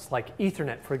values, like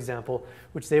Ethernet, for example,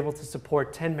 which is able to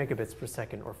support 10 megabits per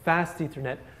second, or fast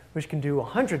Ethernet, which can do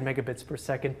 100 megabits per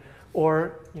second,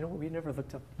 or, you know, we never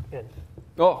looked up in.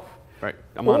 Oh, right.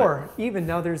 I'm on it. Or even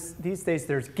now, these days,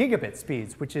 there's gigabit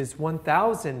speeds, which is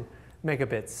 1,000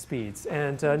 megabits speeds.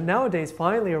 And nowadays,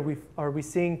 finally, are we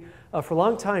seeing, for a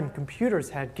long time, computers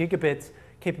had gigabit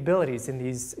capabilities in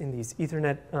these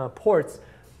Ethernet ports.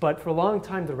 But for a long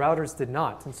time, the routers did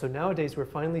not. And so nowadays, we're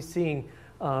finally seeing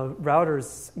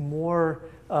routers more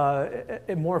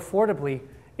affordably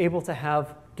able to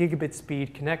have gigabit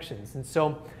speed connections. And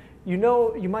so you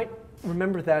might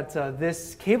remember that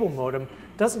this cable modem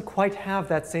doesn't quite have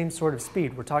that same sort of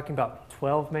speed. We're talking about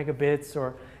 12 megabits,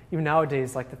 or even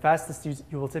nowadays, like the fastest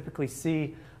you will typically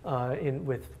see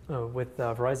with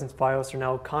Verizon's Fios, or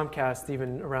now Comcast,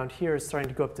 even around here, is starting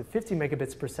to go up to 50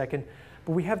 megabits per second.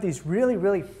 But we have these really,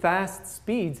 really fast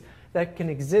speeds that can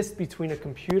exist between a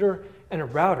computer and a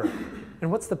router. And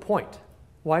what's the point?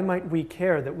 Why might we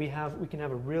care that we can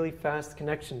have a really fast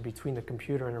connection between the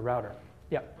computer and a router?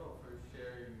 Yeah? Oh, for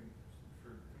sharing, for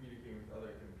communicating with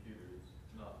other computers,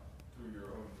 not through your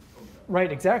own phone number.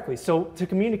 Right, exactly. So to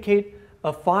communicate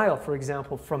a file, for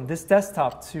example, from this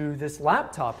desktop to this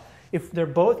laptop, if they're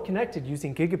both connected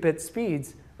using gigabit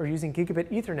speeds or using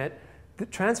gigabit Ethernet,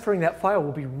 transferring that file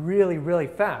will be really, really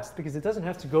fast because it doesn't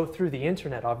have to go through the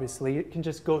internet, obviously. It can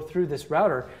just go through this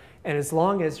router. And as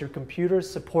long as your computer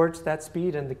supports that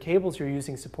speed and the cables you're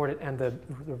using support it and the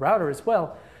router as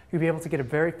well, you'll be able to get a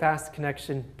very fast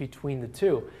connection between the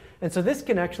two. And so this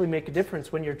can actually make a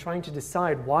difference when you're trying to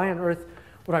decide why on earth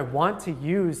would I want to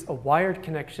use a wired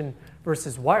connection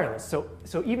versus wireless.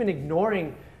 So even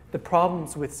ignoring the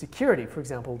problems with security, for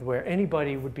example, where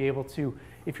anybody would be able to,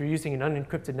 if you're using an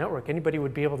unencrypted network, anybody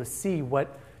would be able to see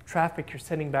what traffic you're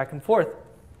sending back and forth.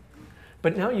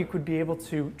 But now you could be able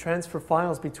to transfer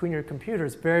files between your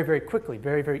computers very, very quickly,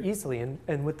 very, very easily.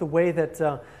 And with the way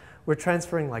that we're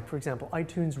transferring, like, for example,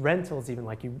 iTunes rentals, even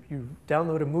like you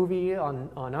download a movie on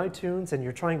iTunes and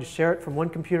you're trying to share it from one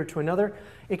computer to another,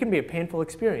 it can be a painful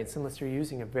experience unless you're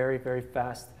using a very, very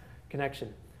fast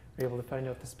connection. Are you able to find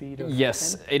out the speed of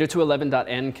Yes,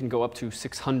 802.11.n can go up to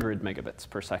 600 megabits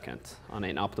per second on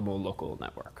an optimal local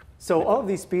network. So all of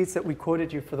these speeds that we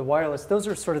quoted you for the wireless, those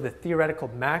are sort of the theoretical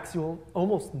max. You will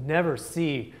almost never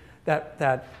see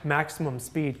that maximum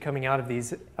speed coming out of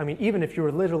these. I mean, even if you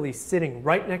were literally sitting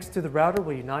right next to the router,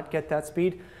 will you not get that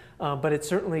speed? But it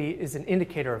certainly is an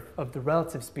indicator of the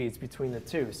relative speeds between the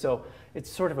two. So it's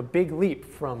sort of a big leap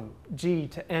from G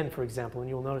to N, for example, and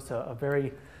you'll notice a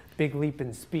very big leap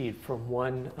in speed from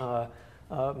one,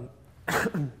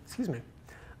 excuse me,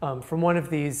 from one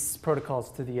of these protocols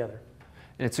to the other.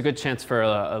 And it's a good chance for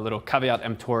a little caveat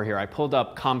emptor here. I pulled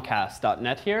up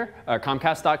Comcast.net here, or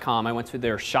Comcast.com. I went to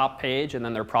their shop page and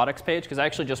then their products page, because I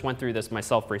actually just went through this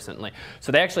myself recently.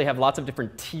 So they actually have lots of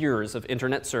different tiers of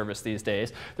internet service these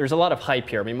days. There's a lot of hype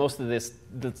here. I mean, most of this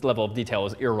level of detail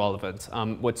is irrelevant.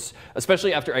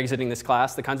 Especially after exiting this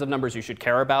class, the kinds of numbers you should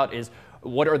care about is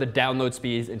what are the download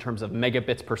speeds in terms of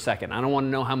megabits per second. I don't want to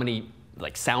know how many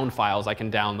like sound files I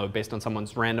can download based on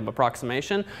someone's random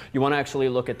approximation. You want to actually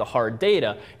look at the hard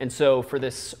data. And so for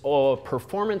this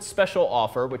performance special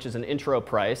offer, which is an intro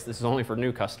price, this is only for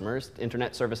new customers.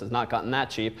 Internet service has not gotten that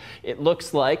cheap. It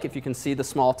looks like, if you can see the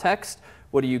small text,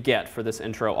 what do you get for this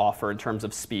intro offer in terms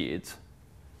of speeds?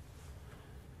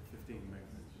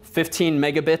 15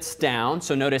 megabits down.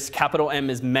 So notice capital M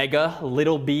is mega,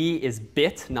 little b is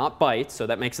bit, not byte. So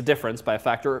that makes a difference by a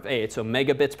factor of 8. So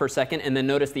megabits per second. And then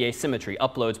notice the asymmetry.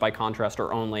 Uploads, by contrast,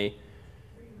 are only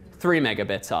 3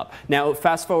 megabits up. Now,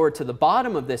 fast forward to the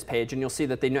bottom of this page, and you'll see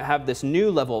that they have this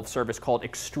new level of service called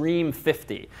Extreme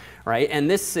 50. Right? And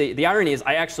this, the irony is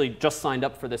I actually just signed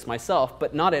up for this myself,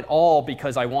 but not at all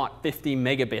because I want 50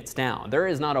 megabits down. There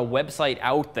is not a website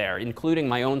out there, including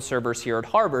my own servers here at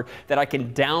Harvard, that I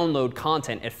can download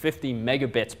content at 50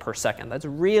 megabits per second. That's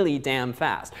really damn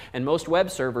fast. And most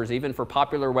web servers, even for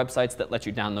popular websites that let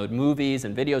you download movies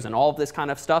and videos and all of this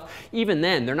kind of stuff, even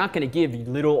then, they're not going to give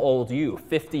little old you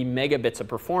 50 megabits of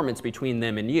performance between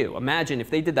them and you. Imagine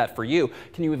if they did that for you.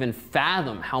 Can you even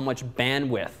fathom how much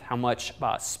bandwidth, how much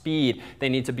speed they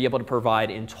need to be able to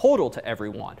provide in total to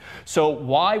everyone? So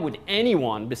why would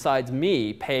anyone besides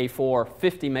me pay for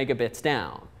 50 megabits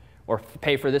down or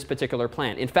pay for this particular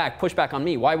plan? In fact, push back on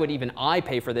me. Why would even I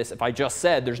pay for this if I just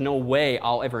said there's no way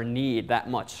I'll ever need that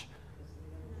much?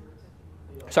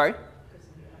 Sorry?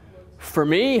 For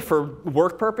me, for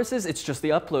work purposes, it's just the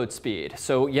upload speed.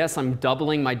 So yes, I'm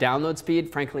doubling my download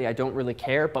speed. Frankly, I don't really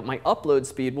care. But my upload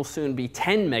speed will soon be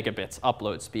 10 megabits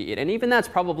upload speed. And even that's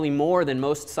probably more than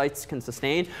most sites can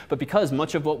sustain. But because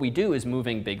much of what we do is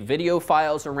moving big video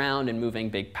files around and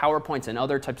moving big PowerPoints and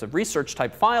other types of research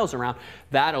type files around,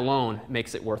 that alone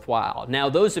makes it worthwhile. Now,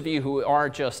 those of you who are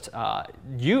just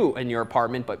you in your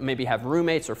apartment, but maybe have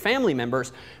roommates or family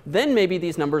members, then maybe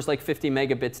these numbers like 50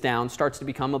 megabits down starts to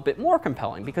become a bit more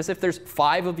compelling, because if there's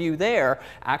 5 of you there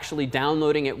actually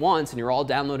downloading it once and you're all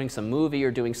downloading some movie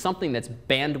or doing something that's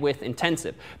bandwidth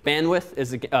intensive. Bandwidth, is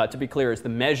to be clear, is the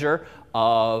measure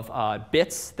of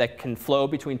bits that can flow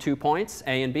between 2 points,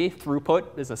 A and B.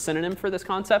 Throughput is a synonym for this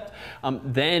concept.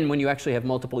 Then when you actually have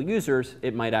multiple users,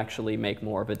 it might actually make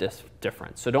more of a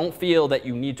difference. So don't feel that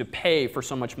you need to pay for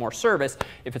so much more service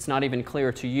if it's not even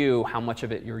clear to you how much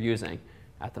of it you're using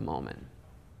at the moment.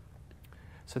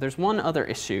 So there's one other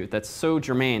issue that's so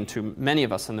germane to many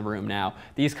of us in the room now,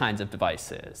 these kinds of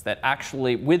devices that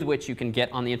actually, with which you can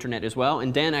get on the internet as well.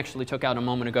 And Dan actually took out a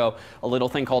moment ago a little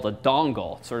thing called a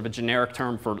dongle, sort of a generic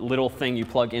term for little thing you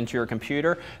plug into your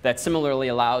computer that similarly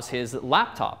allows his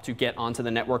laptop to get onto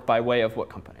the network by way of what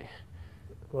company?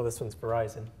 Well, this one's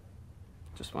Verizon.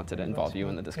 Just wanted to involve you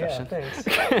in the discussion.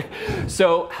 Yeah, thanks.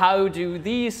 So how do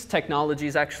these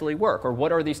technologies actually work? Or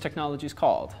what are these technologies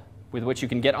called, with which you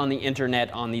can get on the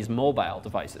internet on these mobile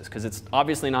devices? Because it's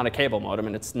obviously not a cable modem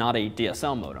and it's not a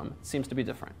DSL modem. It seems to be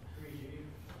different.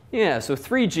 Yeah, so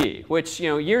 3G, which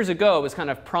years ago was kind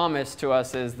of promised to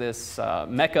us as this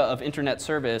mecca of internet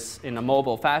service in a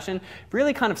mobile fashion,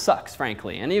 really kind of sucks,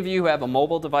 frankly. Any of you who have a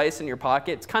mobile device in your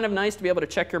pocket, it's kind of nice to be able to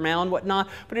check your mail and whatnot,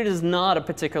 but it is not a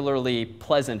particularly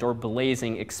pleasant or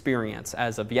blazing experience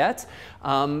as of yet.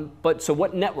 So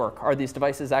what network are these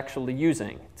devices actually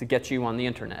using to get you on the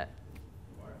internet?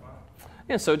 Wi-Fi.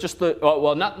 Yeah, so just the,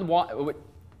 well, not the,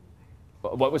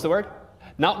 what was the word?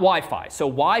 Not Wi-Fi. So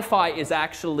Wi-Fi is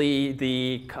actually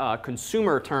the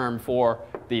consumer term for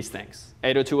these things.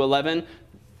 802.11,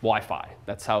 Wi-Fi.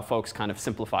 That's how folks kind of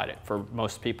simplified it for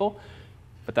most people.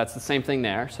 But that's the same thing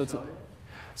there.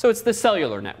 So it's the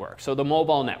cellular network. So the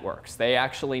mobile networks. They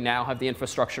actually now have the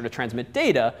infrastructure to transmit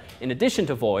data in addition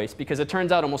to voice, because it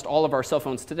turns out almost all of our cell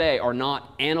phones today are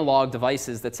not analog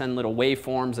devices that send little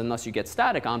waveforms and thus you get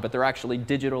static on, but they're actually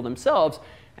digital themselves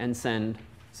and send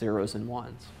zeros and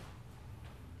ones.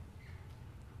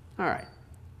 All right,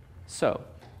 so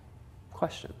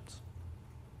questions?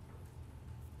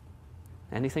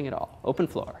 Anything at all? Open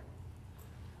floor.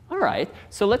 All right,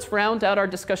 so let's round out our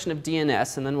discussion of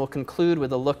DNS, and then we'll conclude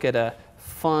with a look at a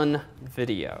fun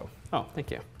video. Oh, thank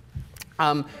you.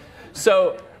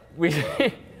 So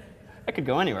I could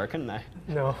go anywhere, couldn't I?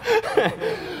 No.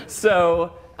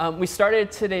 So we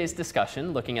started today's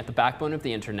discussion looking at the backbone of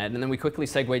the internet, and then we quickly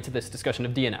segued to this discussion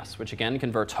of DNS, which again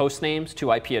converts host names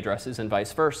to IP addresses and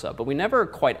vice versa. But we never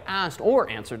quite asked or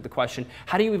answered the question,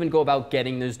 how do you even go about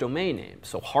getting those domain names?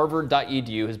 So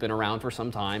harvard.edu has been around for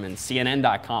some time, and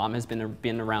CNN.com has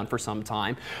been around for some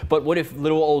time. But what if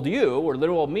little old you or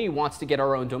little old me wants to get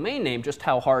our own domain name? Just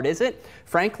how hard is it?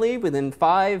 Frankly, within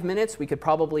 5 minutes, we could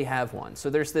probably have one. So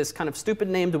there's this kind of stupid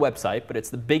named website, but it's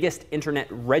the biggest internet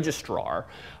registrar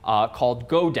called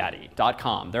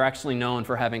GoDaddy.com. They're actually known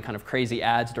for having kind of crazy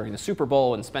ads during the Super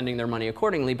Bowl and spending their money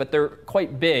accordingly, but they're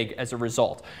quite big as a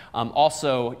result.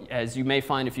 Also, as you may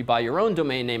find if you buy your own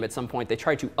domain name at some point, they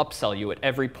try to upsell you at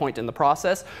every point in the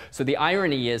process. So the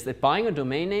irony is that buying a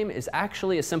domain name is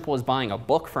actually as simple as buying a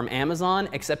book from Amazon,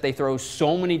 except they throw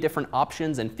so many different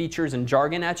options and features and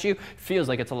jargon at you. It feels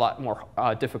like it's a lot more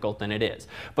difficult than it is.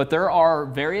 But there are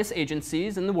various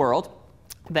agencies in the world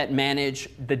that manage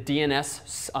the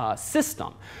DNS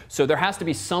system. So there has to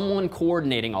be someone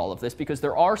coordinating all of this, because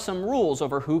there are some rules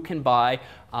over who can buy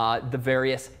the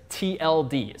various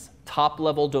TLDs,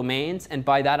 top-level domains. And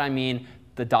by that I mean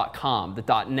the .com,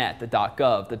 the .net, the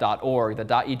 .gov, the .org, the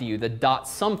 .edu, the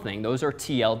 .something. Those are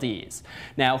TLDs.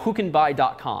 Now, who can buy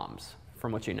 .coms,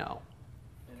 from what you know?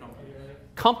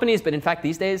 Companies, but in fact,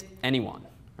 these days, anyone.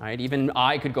 Right? Even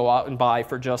I could go out and buy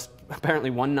for just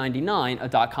apparently $1.99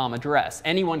 a .com address.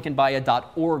 Anyone can buy a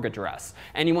 .org address.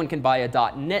 Anyone can buy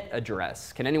a .net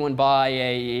address. Can anyone buy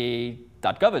a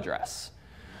 .gov address?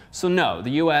 So no,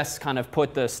 the US kind of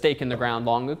put the stake in the ground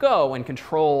long ago and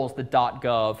controls the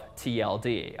 .gov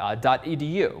TLD.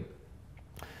 .edu.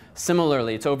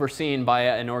 Similarly, it's overseen by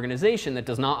an organization that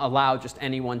does not allow just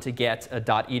anyone to get a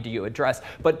 .edu address.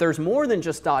 But there's more than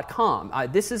just .com.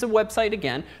 This is a website,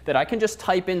 again, that I can just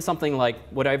type in something like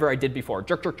whatever I did before,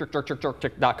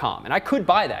 .com. And I could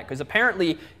buy that, because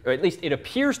apparently, or at least it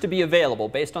appears to be available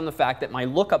based on the fact that my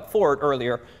lookup for it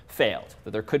earlier failed.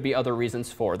 But there could be other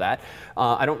reasons for that.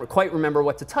 I don't quite remember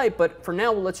what to type, but for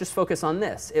now, let's just focus on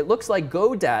this. It looks like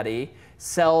GoDaddy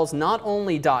sells not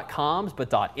only .coms,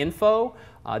 but .info,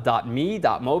 .me,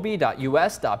 .mobi,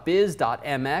 .us, .biz,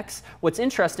 .mx. What's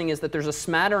interesting is that there's a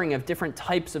smattering of different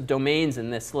types of domains in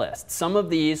this list. Some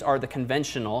of these are the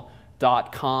conventional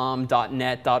 .com,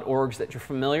 .net, .orgs that you're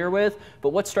familiar with. But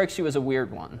what strikes you as a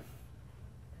weird one?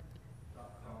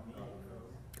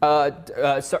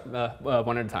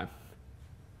 One at a time.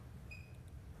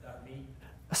 .me.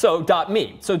 So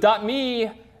 .me. So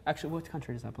 .me, actually, what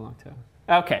country does that belong to?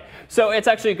 OK, so it's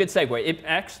actually a good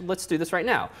segue. Let's do this right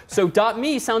now. So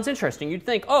 .me sounds interesting. You'd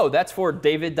think, oh, that's for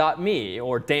David.me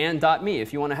or Dan.me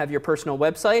if you want to have your personal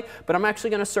website. But I'm actually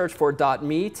going to search for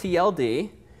 .me TLD.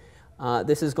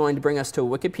 This is going to bring us to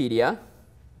Wikipedia.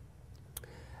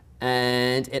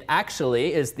 And it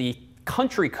actually is the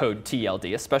country code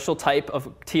TLD, a special type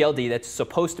of TLD that's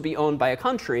supposed to be owned by a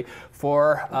country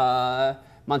for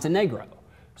Montenegro.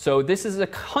 So this is a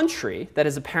country that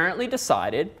has apparently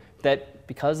decided that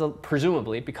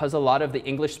presumably because a lot of the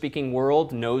English-speaking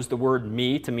world knows the word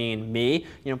me to mean me,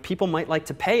 people might like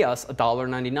to pay us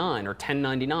 $1.99 or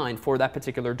 $10.99 for that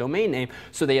particular domain name.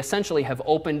 So they essentially have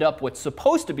opened up what's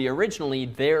supposed to be originally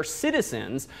their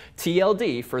citizens'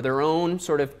 TLD for their own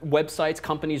sort of websites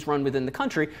companies run within the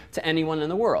country to anyone in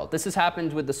the world. This has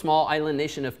happened with the small island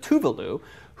nation of Tuvalu,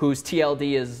 whose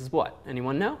TLD is what?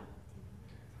 Anyone know?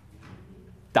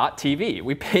 .tv.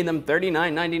 We pay them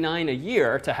 $39.99 a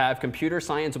year to have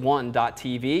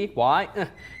computerscience1.tv. Why?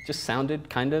 Just sounded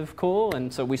kind of cool,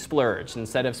 and so we splurged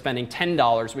instead of spending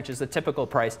 $10, which is the typical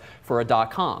price for a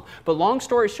 .com. But long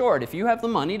story short, if you have the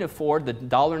money to afford the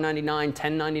 $1.99,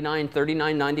 $10.99,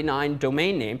 $39.99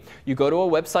 domain name, you go to a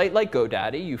website like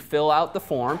GoDaddy, you fill out the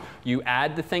form, you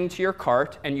add the thing to your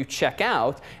cart, and you check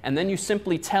out, and then you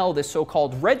simply tell this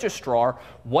so-called registrar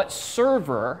what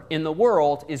server in the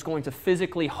world is going to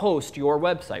physically host your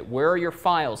website. Where are your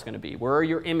files going to be? Where are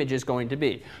your images going to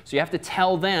be? So you have to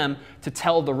tell them to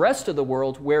tell the rest of the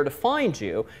world where to find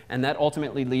you, and that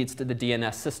ultimately leads to the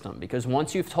DNS system. Because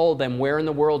once you've told them where in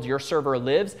the world your server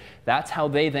lives, that's how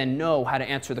they then know how to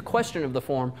answer the question of the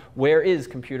form, where is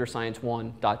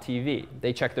computerscience1.tv?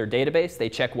 They check their database, they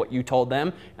check what you told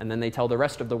them, and then they tell the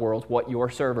rest of the world what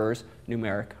your server's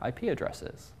numeric IP address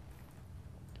is.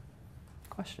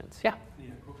 Questions? Yeah?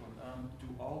 Yeah, quick one. Do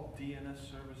all DNS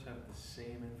servers have the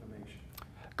same information?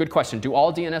 Good question. Do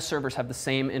all DNS servers have the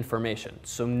same information?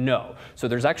 So no. So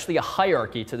there's actually a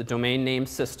hierarchy to the domain name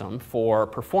system for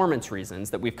performance reasons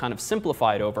that we've kind of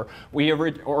simplified over. We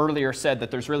earlier said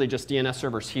that there's really just DNS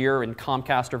servers here in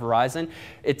Comcast or Verizon.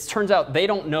 It turns out they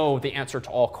don't know the answer to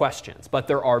all questions, but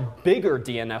there are bigger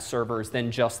DNS servers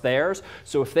than just theirs.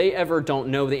 So if they ever don't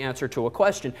know the answer to a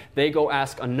question, they go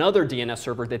ask another DNS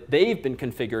server that they've been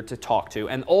configured to talk to.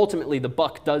 And ultimately, the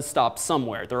buck does stop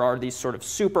somewhere. There are these sort of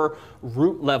super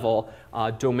root level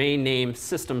domain name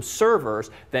system servers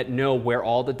that know where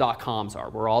all the .coms are,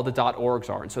 where all the .orgs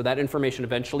are. And so that information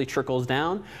eventually trickles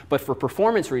down. But for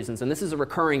performance reasons, and this is a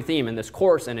recurring theme in this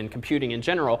course and in computing in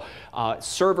general,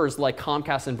 servers like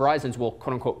Comcast and Verizon's will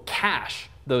quote unquote cache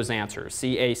those answers,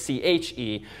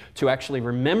 C-A-C-H-E, to actually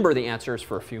remember the answers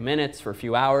for a few minutes, for a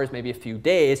few hours, maybe a few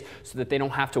days, so that they don't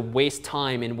have to waste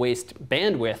time and waste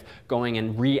bandwidth going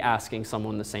and re-asking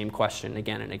someone the same question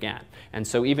again and again. And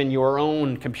so even your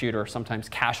own computer sometimes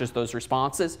caches those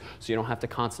responses, so you don't have to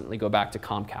constantly go back to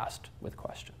Comcast with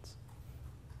questions.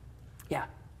 Yeah?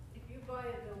 If you buy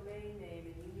a domain name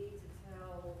and you need to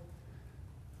tell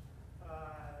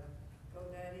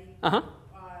GoDaddy Uh-huh.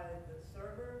 the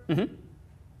server, Mm-hmm.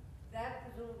 that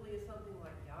presumably is something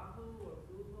like Yahoo or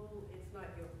Google. It's not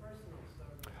your personal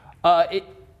server.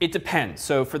 It depends.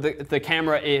 So for the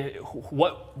camera,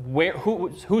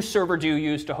 whose server do you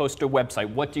use to host a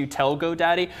website? What do you tell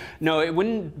GoDaddy? No, it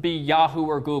wouldn't be Yahoo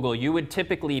or Google. You would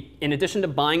typically, in addition to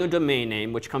buying a domain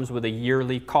name, which comes with a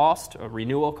yearly cost, a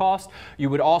renewal cost,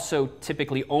 you would also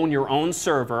typically own your own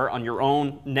server on your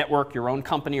own network, your own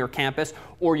company or campus,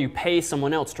 or you pay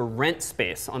someone else to rent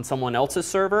space on someone else's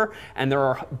server. And there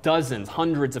are dozens,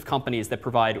 hundreds of companies that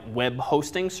provide web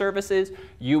hosting services.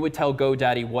 You would tell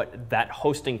GoDaddy what that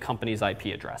hosting company's IP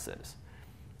address is.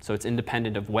 So it's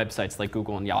independent of websites like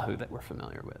Google and Yahoo that we're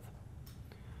familiar with.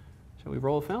 Shall we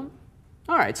roll a film?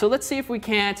 All right, so let's see if we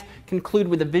can't conclude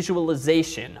with a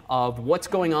visualization of what's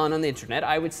going on the internet.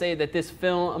 I would say that this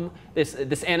film,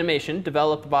 this animation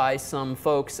developed by some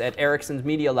folks at Ericsson's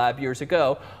Media Lab years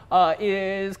ago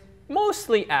is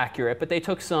mostly accurate, but they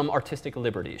took some artistic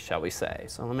liberties, shall we say.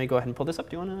 So let me go ahead and pull this up.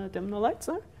 Do you want to dim the lights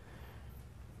there?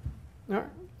 All right.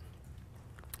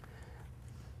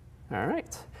 All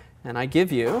right. And I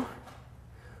give you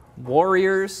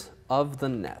Warriors of the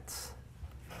Net.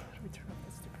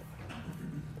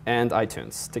 And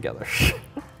iTunes together.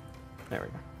 There we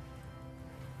go.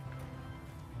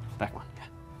 Back one, yeah.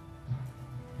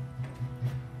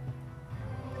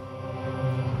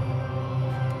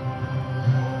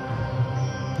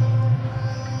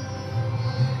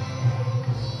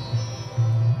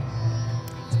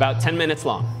 It's about 10 minutes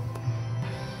long.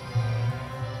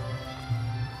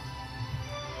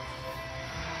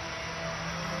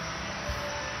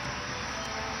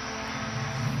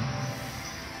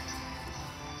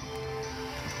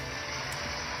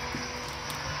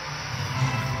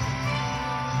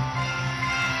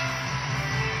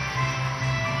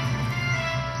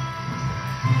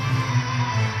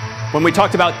 When we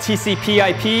talked about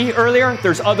TCP/IP earlier,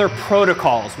 there's other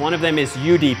protocols. One of them is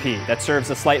UDP that serves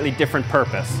a slightly different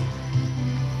purpose.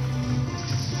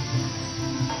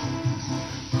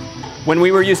 When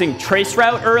we were using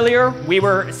traceroute earlier, we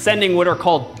were sending what are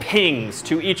called pings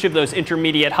to each of those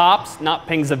intermediate hops, not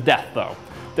pings of death, though.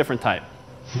 Different type.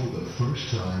 For the first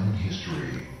time in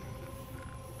history,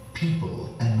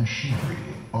 people and machinery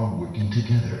are working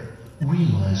together,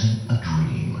 realizing a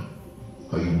dream.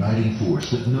 A uniting force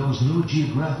that knows no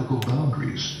geographical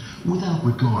boundaries without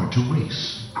regard to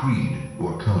race, creed,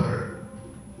 or color.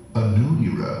 A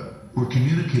new era where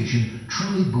communication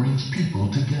truly brings people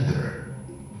together.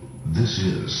 This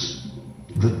is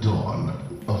the dawn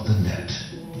of the net.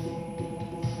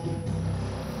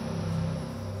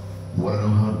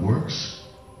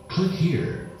 Click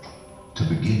here to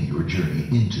begin your journey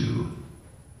into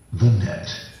the net.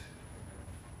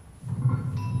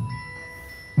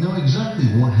 Now, exactly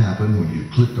what happened when you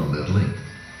clicked on that link?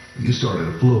 You started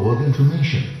a flow of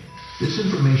information. This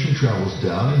information travels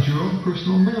down into your own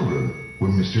personal mailroom,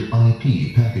 where Mr.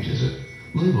 IP packages it,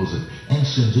 labels it, and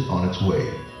sends it on its way.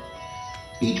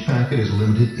 Each packet is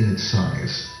limited in its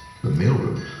size. The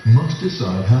mailroom must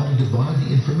decide how to divide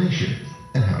the information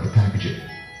and how to package it.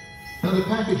 Now, the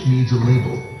package needs a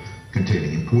label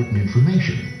containing important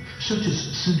information, such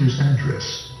as sender's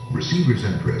address, receiver's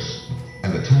address,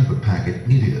 and the type of packet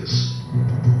it is.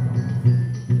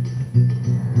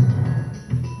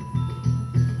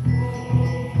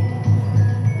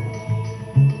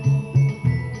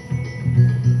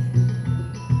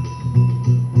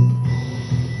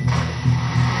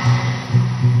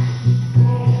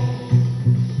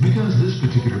 Because this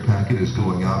particular packet is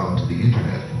going out onto the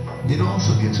internet, it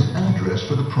also gets an address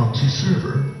for the proxy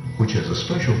server, which has a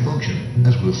special function,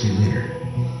 as we'll see later.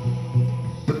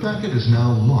 The packet is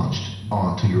now launched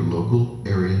onto your local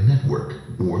area network,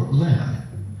 or LAN.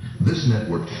 This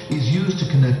network is used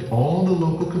to connect all the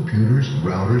local computers,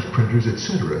 routers, printers,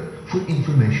 etc. for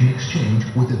information exchange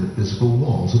within the physical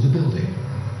walls of the building.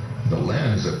 The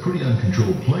LAN is a pretty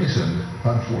uncontrolled place, and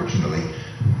unfortunately,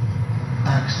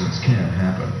 accidents can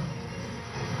happen.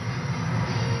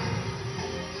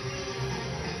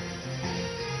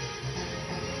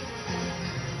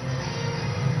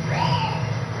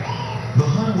 The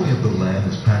highway of the LAN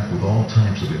is packed with all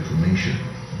types of information.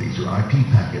 These are IP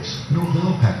packets,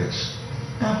 no-bell packets,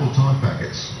 Apple Talk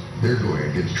packets. They're going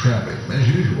against traffic, as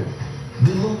usual.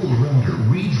 The local router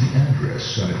reads the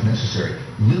address and, if necessary,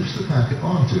 lifts the packet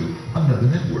onto another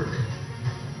network.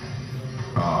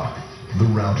 Ah, the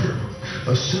router,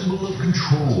 a symbol of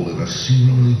control in a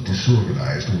seemingly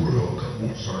disorganized world.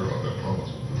 Oh, sorry about that. Oh,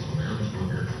 this one here, this one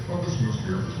here. Oh, this one goes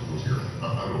here, this one goes here.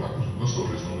 I don't like this one. Let's throw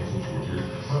this one, this one goes here.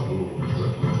 Oh, let's put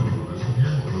this one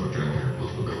here. Another channel here.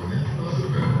 Let's put that one here. Another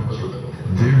bit. Let's put that one here.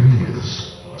 There he is,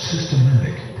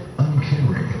 systematic,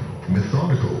 uncaring,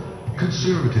 methodical,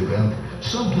 conservative, and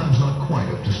sometimes not quite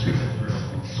up to speed.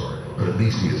 Sorry. But at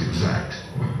least he is exact,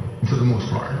 for the most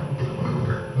part.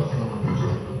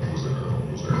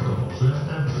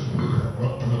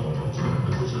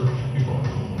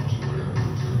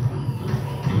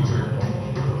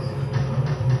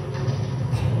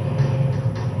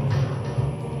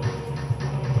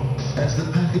 As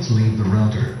the packets leave the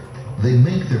router, they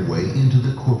make their way into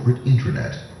the corporate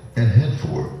intranet and head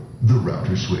for the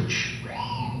router switch.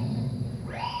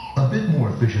 A bit more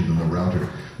efficient than the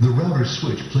router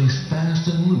switch plays fast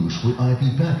and loose with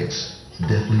IP packets,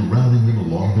 deftly routing them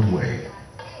along the way.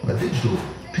 A digital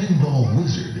pinball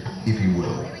wizard, if you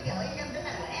will.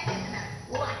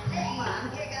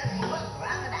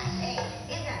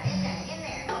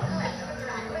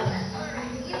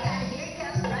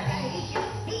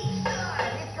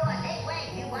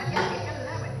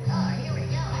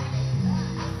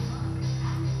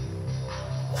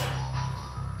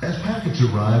 As packets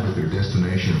arrive at their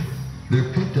destination,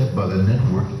 they're picked up by the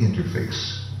network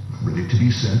interface, ready to be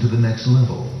sent to the next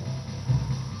level.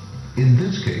 In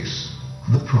this case,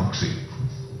 the proxy.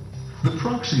 The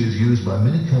proxy is used by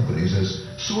many companies as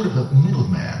sort of a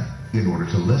middleman in order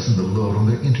to lessen the load on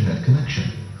their internet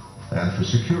connection, and for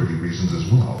security reasons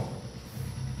as well.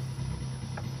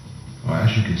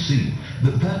 As you can see,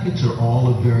 the packets are all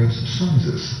of various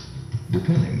sizes,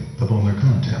 depending upon their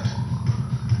content.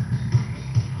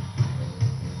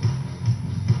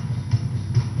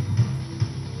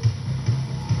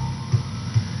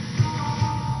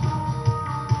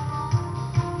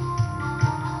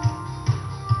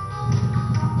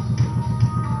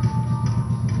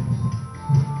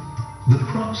 The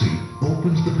proxy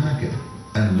opens the packet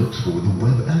and looks for the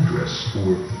web address,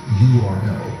 or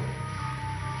URL.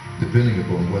 Depending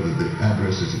upon whether the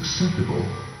address is acceptable,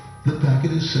 the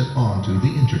packet is sent on to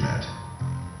the internet.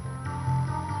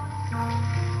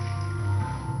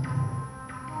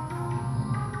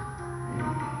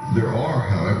 There are,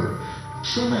 however,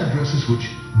 some addresses which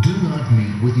do not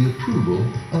meet with the approval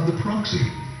of the proxy,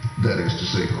 that is to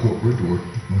say, corporate or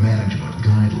management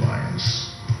guidelines.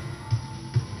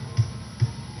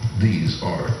 These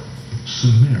are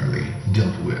summarily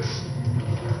dealt with.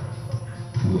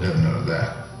 We'll have none of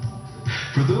that.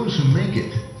 For those who make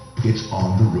it, it's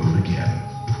on the road again.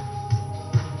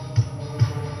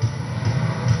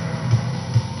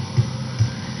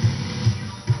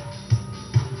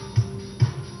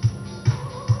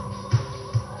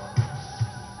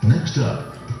 Next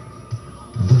up,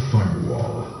 the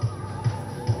firewall.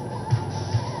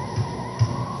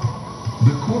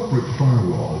 The corporate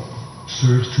firewall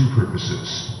serves two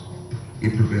purposes.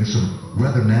 It prevents some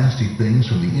rather nasty things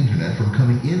from the internet from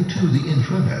coming into the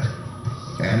intranet.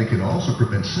 And it can also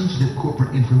prevent sensitive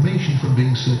corporate information from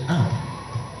being sent out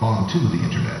onto the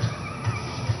internet.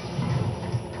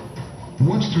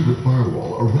 Once through the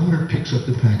firewall, a router picks up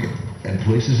the packet and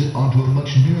places it onto a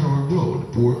much narrower road,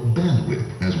 or bandwidth,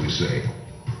 as we say.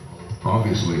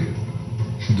 Obviously,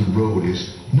 the road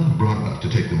is not broad enough to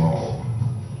take them all.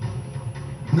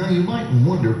 Now you might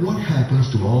wonder what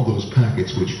happens to all those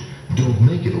packets which don't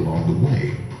make it along the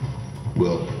way.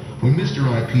 Well, when Mr.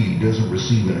 IP doesn't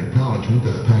receive an acknowledgement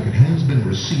that a packet has been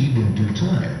received in due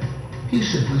time, he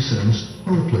simply sends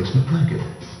a replacement packet.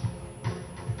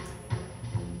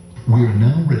 We are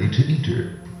now ready to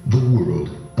enter the world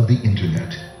of the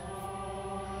Internet.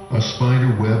 A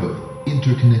spider web of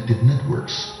interconnected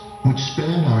networks which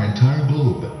span our entire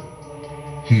globe.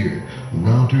 Here,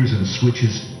 routers and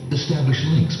switches establish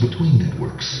links between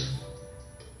networks.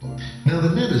 Now, the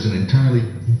net is an entirely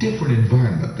different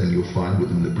environment than you'll find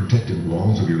within the protected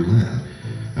walls of your LAN.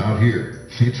 Out here,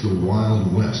 it's the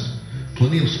Wild West.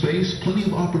 Plenty of space, plenty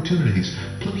of opportunities,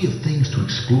 plenty of things to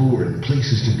explore and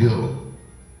places to go.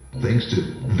 Thanks to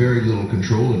very little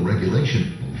control and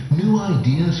regulation, new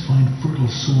ideas find fertile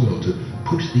soil to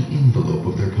push the envelope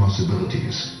of their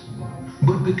possibilities.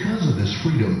 But because of this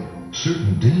freedom,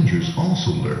 certain dangers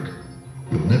also lurk.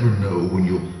 You'll never know when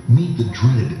you'll meet the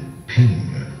dreaded ping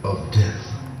of death.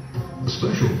 A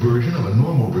special version of a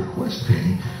normal request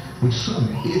ping which some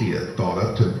idiot thought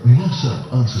up to mess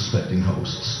up unsuspecting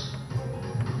hosts.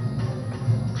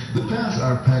 The paths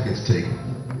our packets take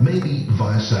may be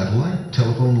via satellite,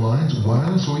 telephone lines,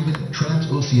 wireless, or even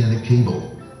transoceanic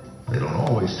cable. They don't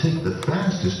always take the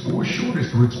fastest or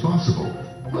shortest routes possible,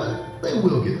 but they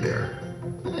will get there.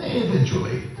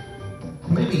 Eventually.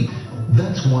 Maybe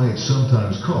that's why it's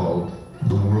sometimes called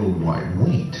the worldwide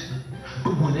wait.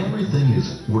 But when everything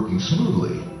is working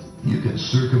smoothly, you can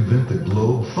circumvent the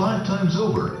globe 5 times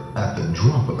over at the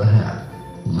drop of a hat.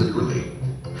 Literally.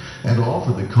 And all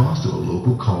for the cost of a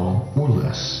local call or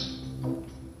less.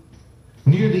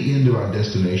 Near the end of our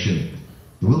destination,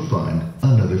 we'll find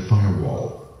another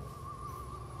firewall.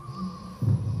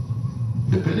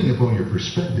 Depending upon your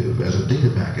perspective as a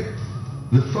data packet,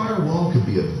 the firewall can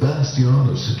be a bastion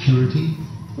of security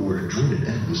or a dreaded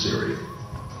adversary.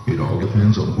 It all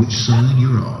depends on which side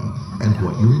you're on and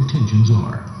what your intentions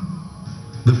are.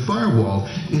 The firewall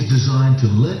is designed to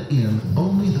let in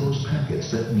only those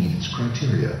packets that meet its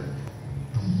criteria.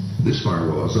 This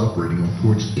firewall is operating on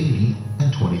ports 80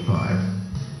 and 25.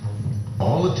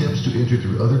 All attempts to enter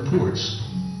through other ports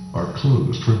are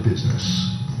closed for business.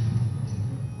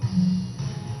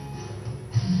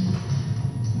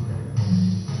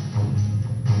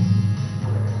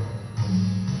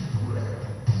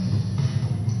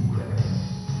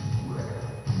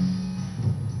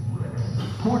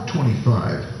 Port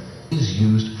 25 is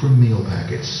used for mail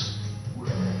packets,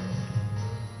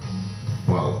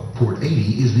 while port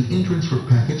 80 is the entrance for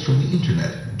packets from the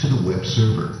internet to the web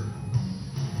server.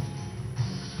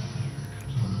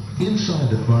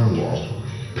 Inside the firewall,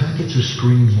 packets are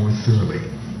screened more thoroughly.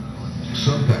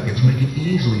 Some packets make it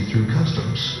easily through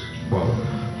customs, while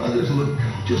others look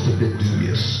just a bit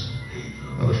dubious.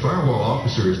 Now, the firewall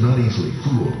officer is not easily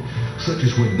fooled, such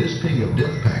as when this ping of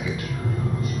death packet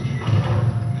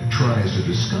tries to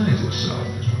disguise itself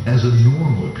as a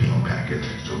normal ping packet.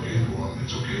 It's okay, everyone.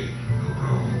 It's okay. No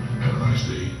problem. Have a nice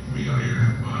day. We got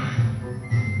here. Bye.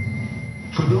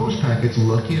 For those packets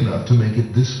lucky enough to make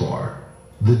it this far,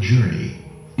 the journey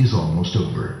is almost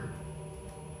over.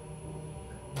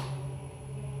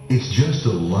 It's just a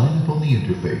lineup on the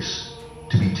interface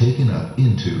to be taken up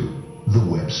into the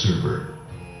web server.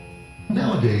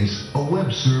 Nowadays, a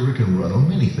web server can run on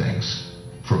many things,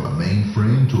 from a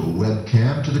mainframe to a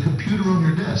webcam to the computer on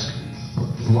your desk.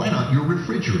 Why not your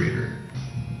refrigerator?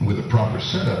 With a proper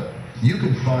setup, you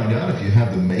can find out if you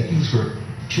have the makings for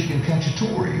chicken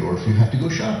cacciatore or if you have to go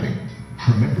shopping.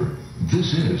 Remember,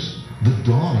 this is the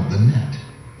dawn of the net.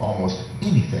 Almost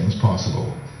anything's possible.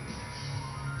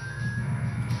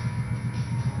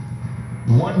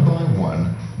 One by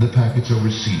one, the packets are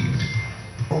received,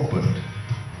 opened,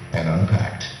 and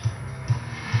unpacked.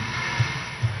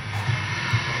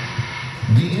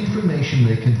 The information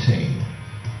they contain,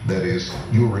 that is,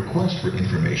 your request for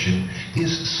information,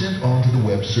 is sent on to the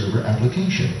web server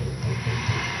application.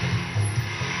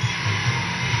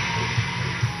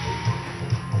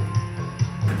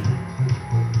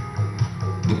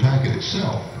 The packet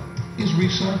itself is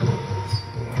recycled,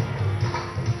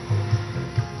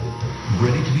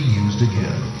 ready to be used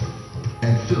again,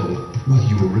 and filled with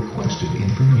your requested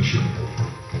information.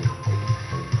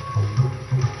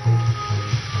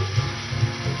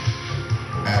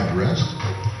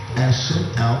 has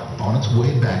set out on its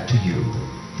way back to you.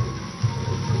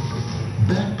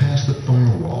 Back past the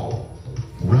firewall,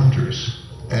 routers,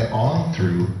 and on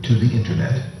through to the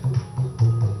internet.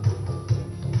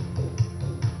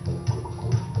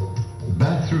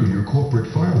 Back through your corporate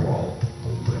firewall.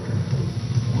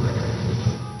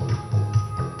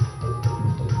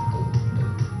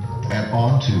 And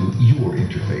onto your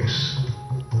interface.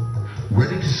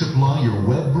 Ready to supply your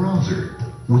web browser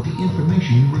with the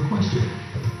information you requested.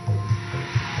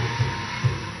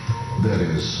 That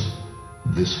is,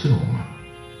 this film.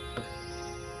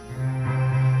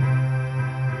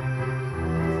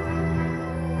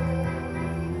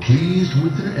 Pleased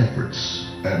with their efforts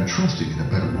and trusting in a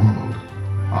better world,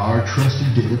 our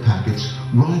trusted data packets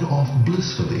ride off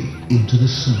blissfully into the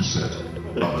sunset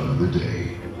of another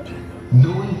day,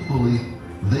 knowing fully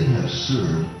they have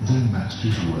served their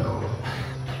masters well.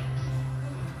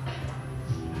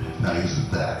 Now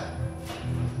isn't that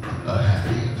a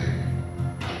happy ending?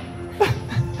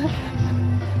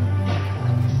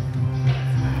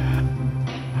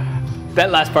 That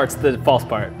last part's the false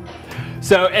part.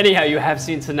 So anyhow, you have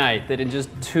seen tonight that in just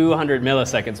 200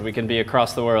 milliseconds we can be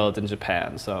across the world in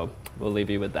Japan. So we'll leave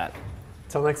you with that.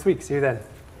 Till next week. See you then.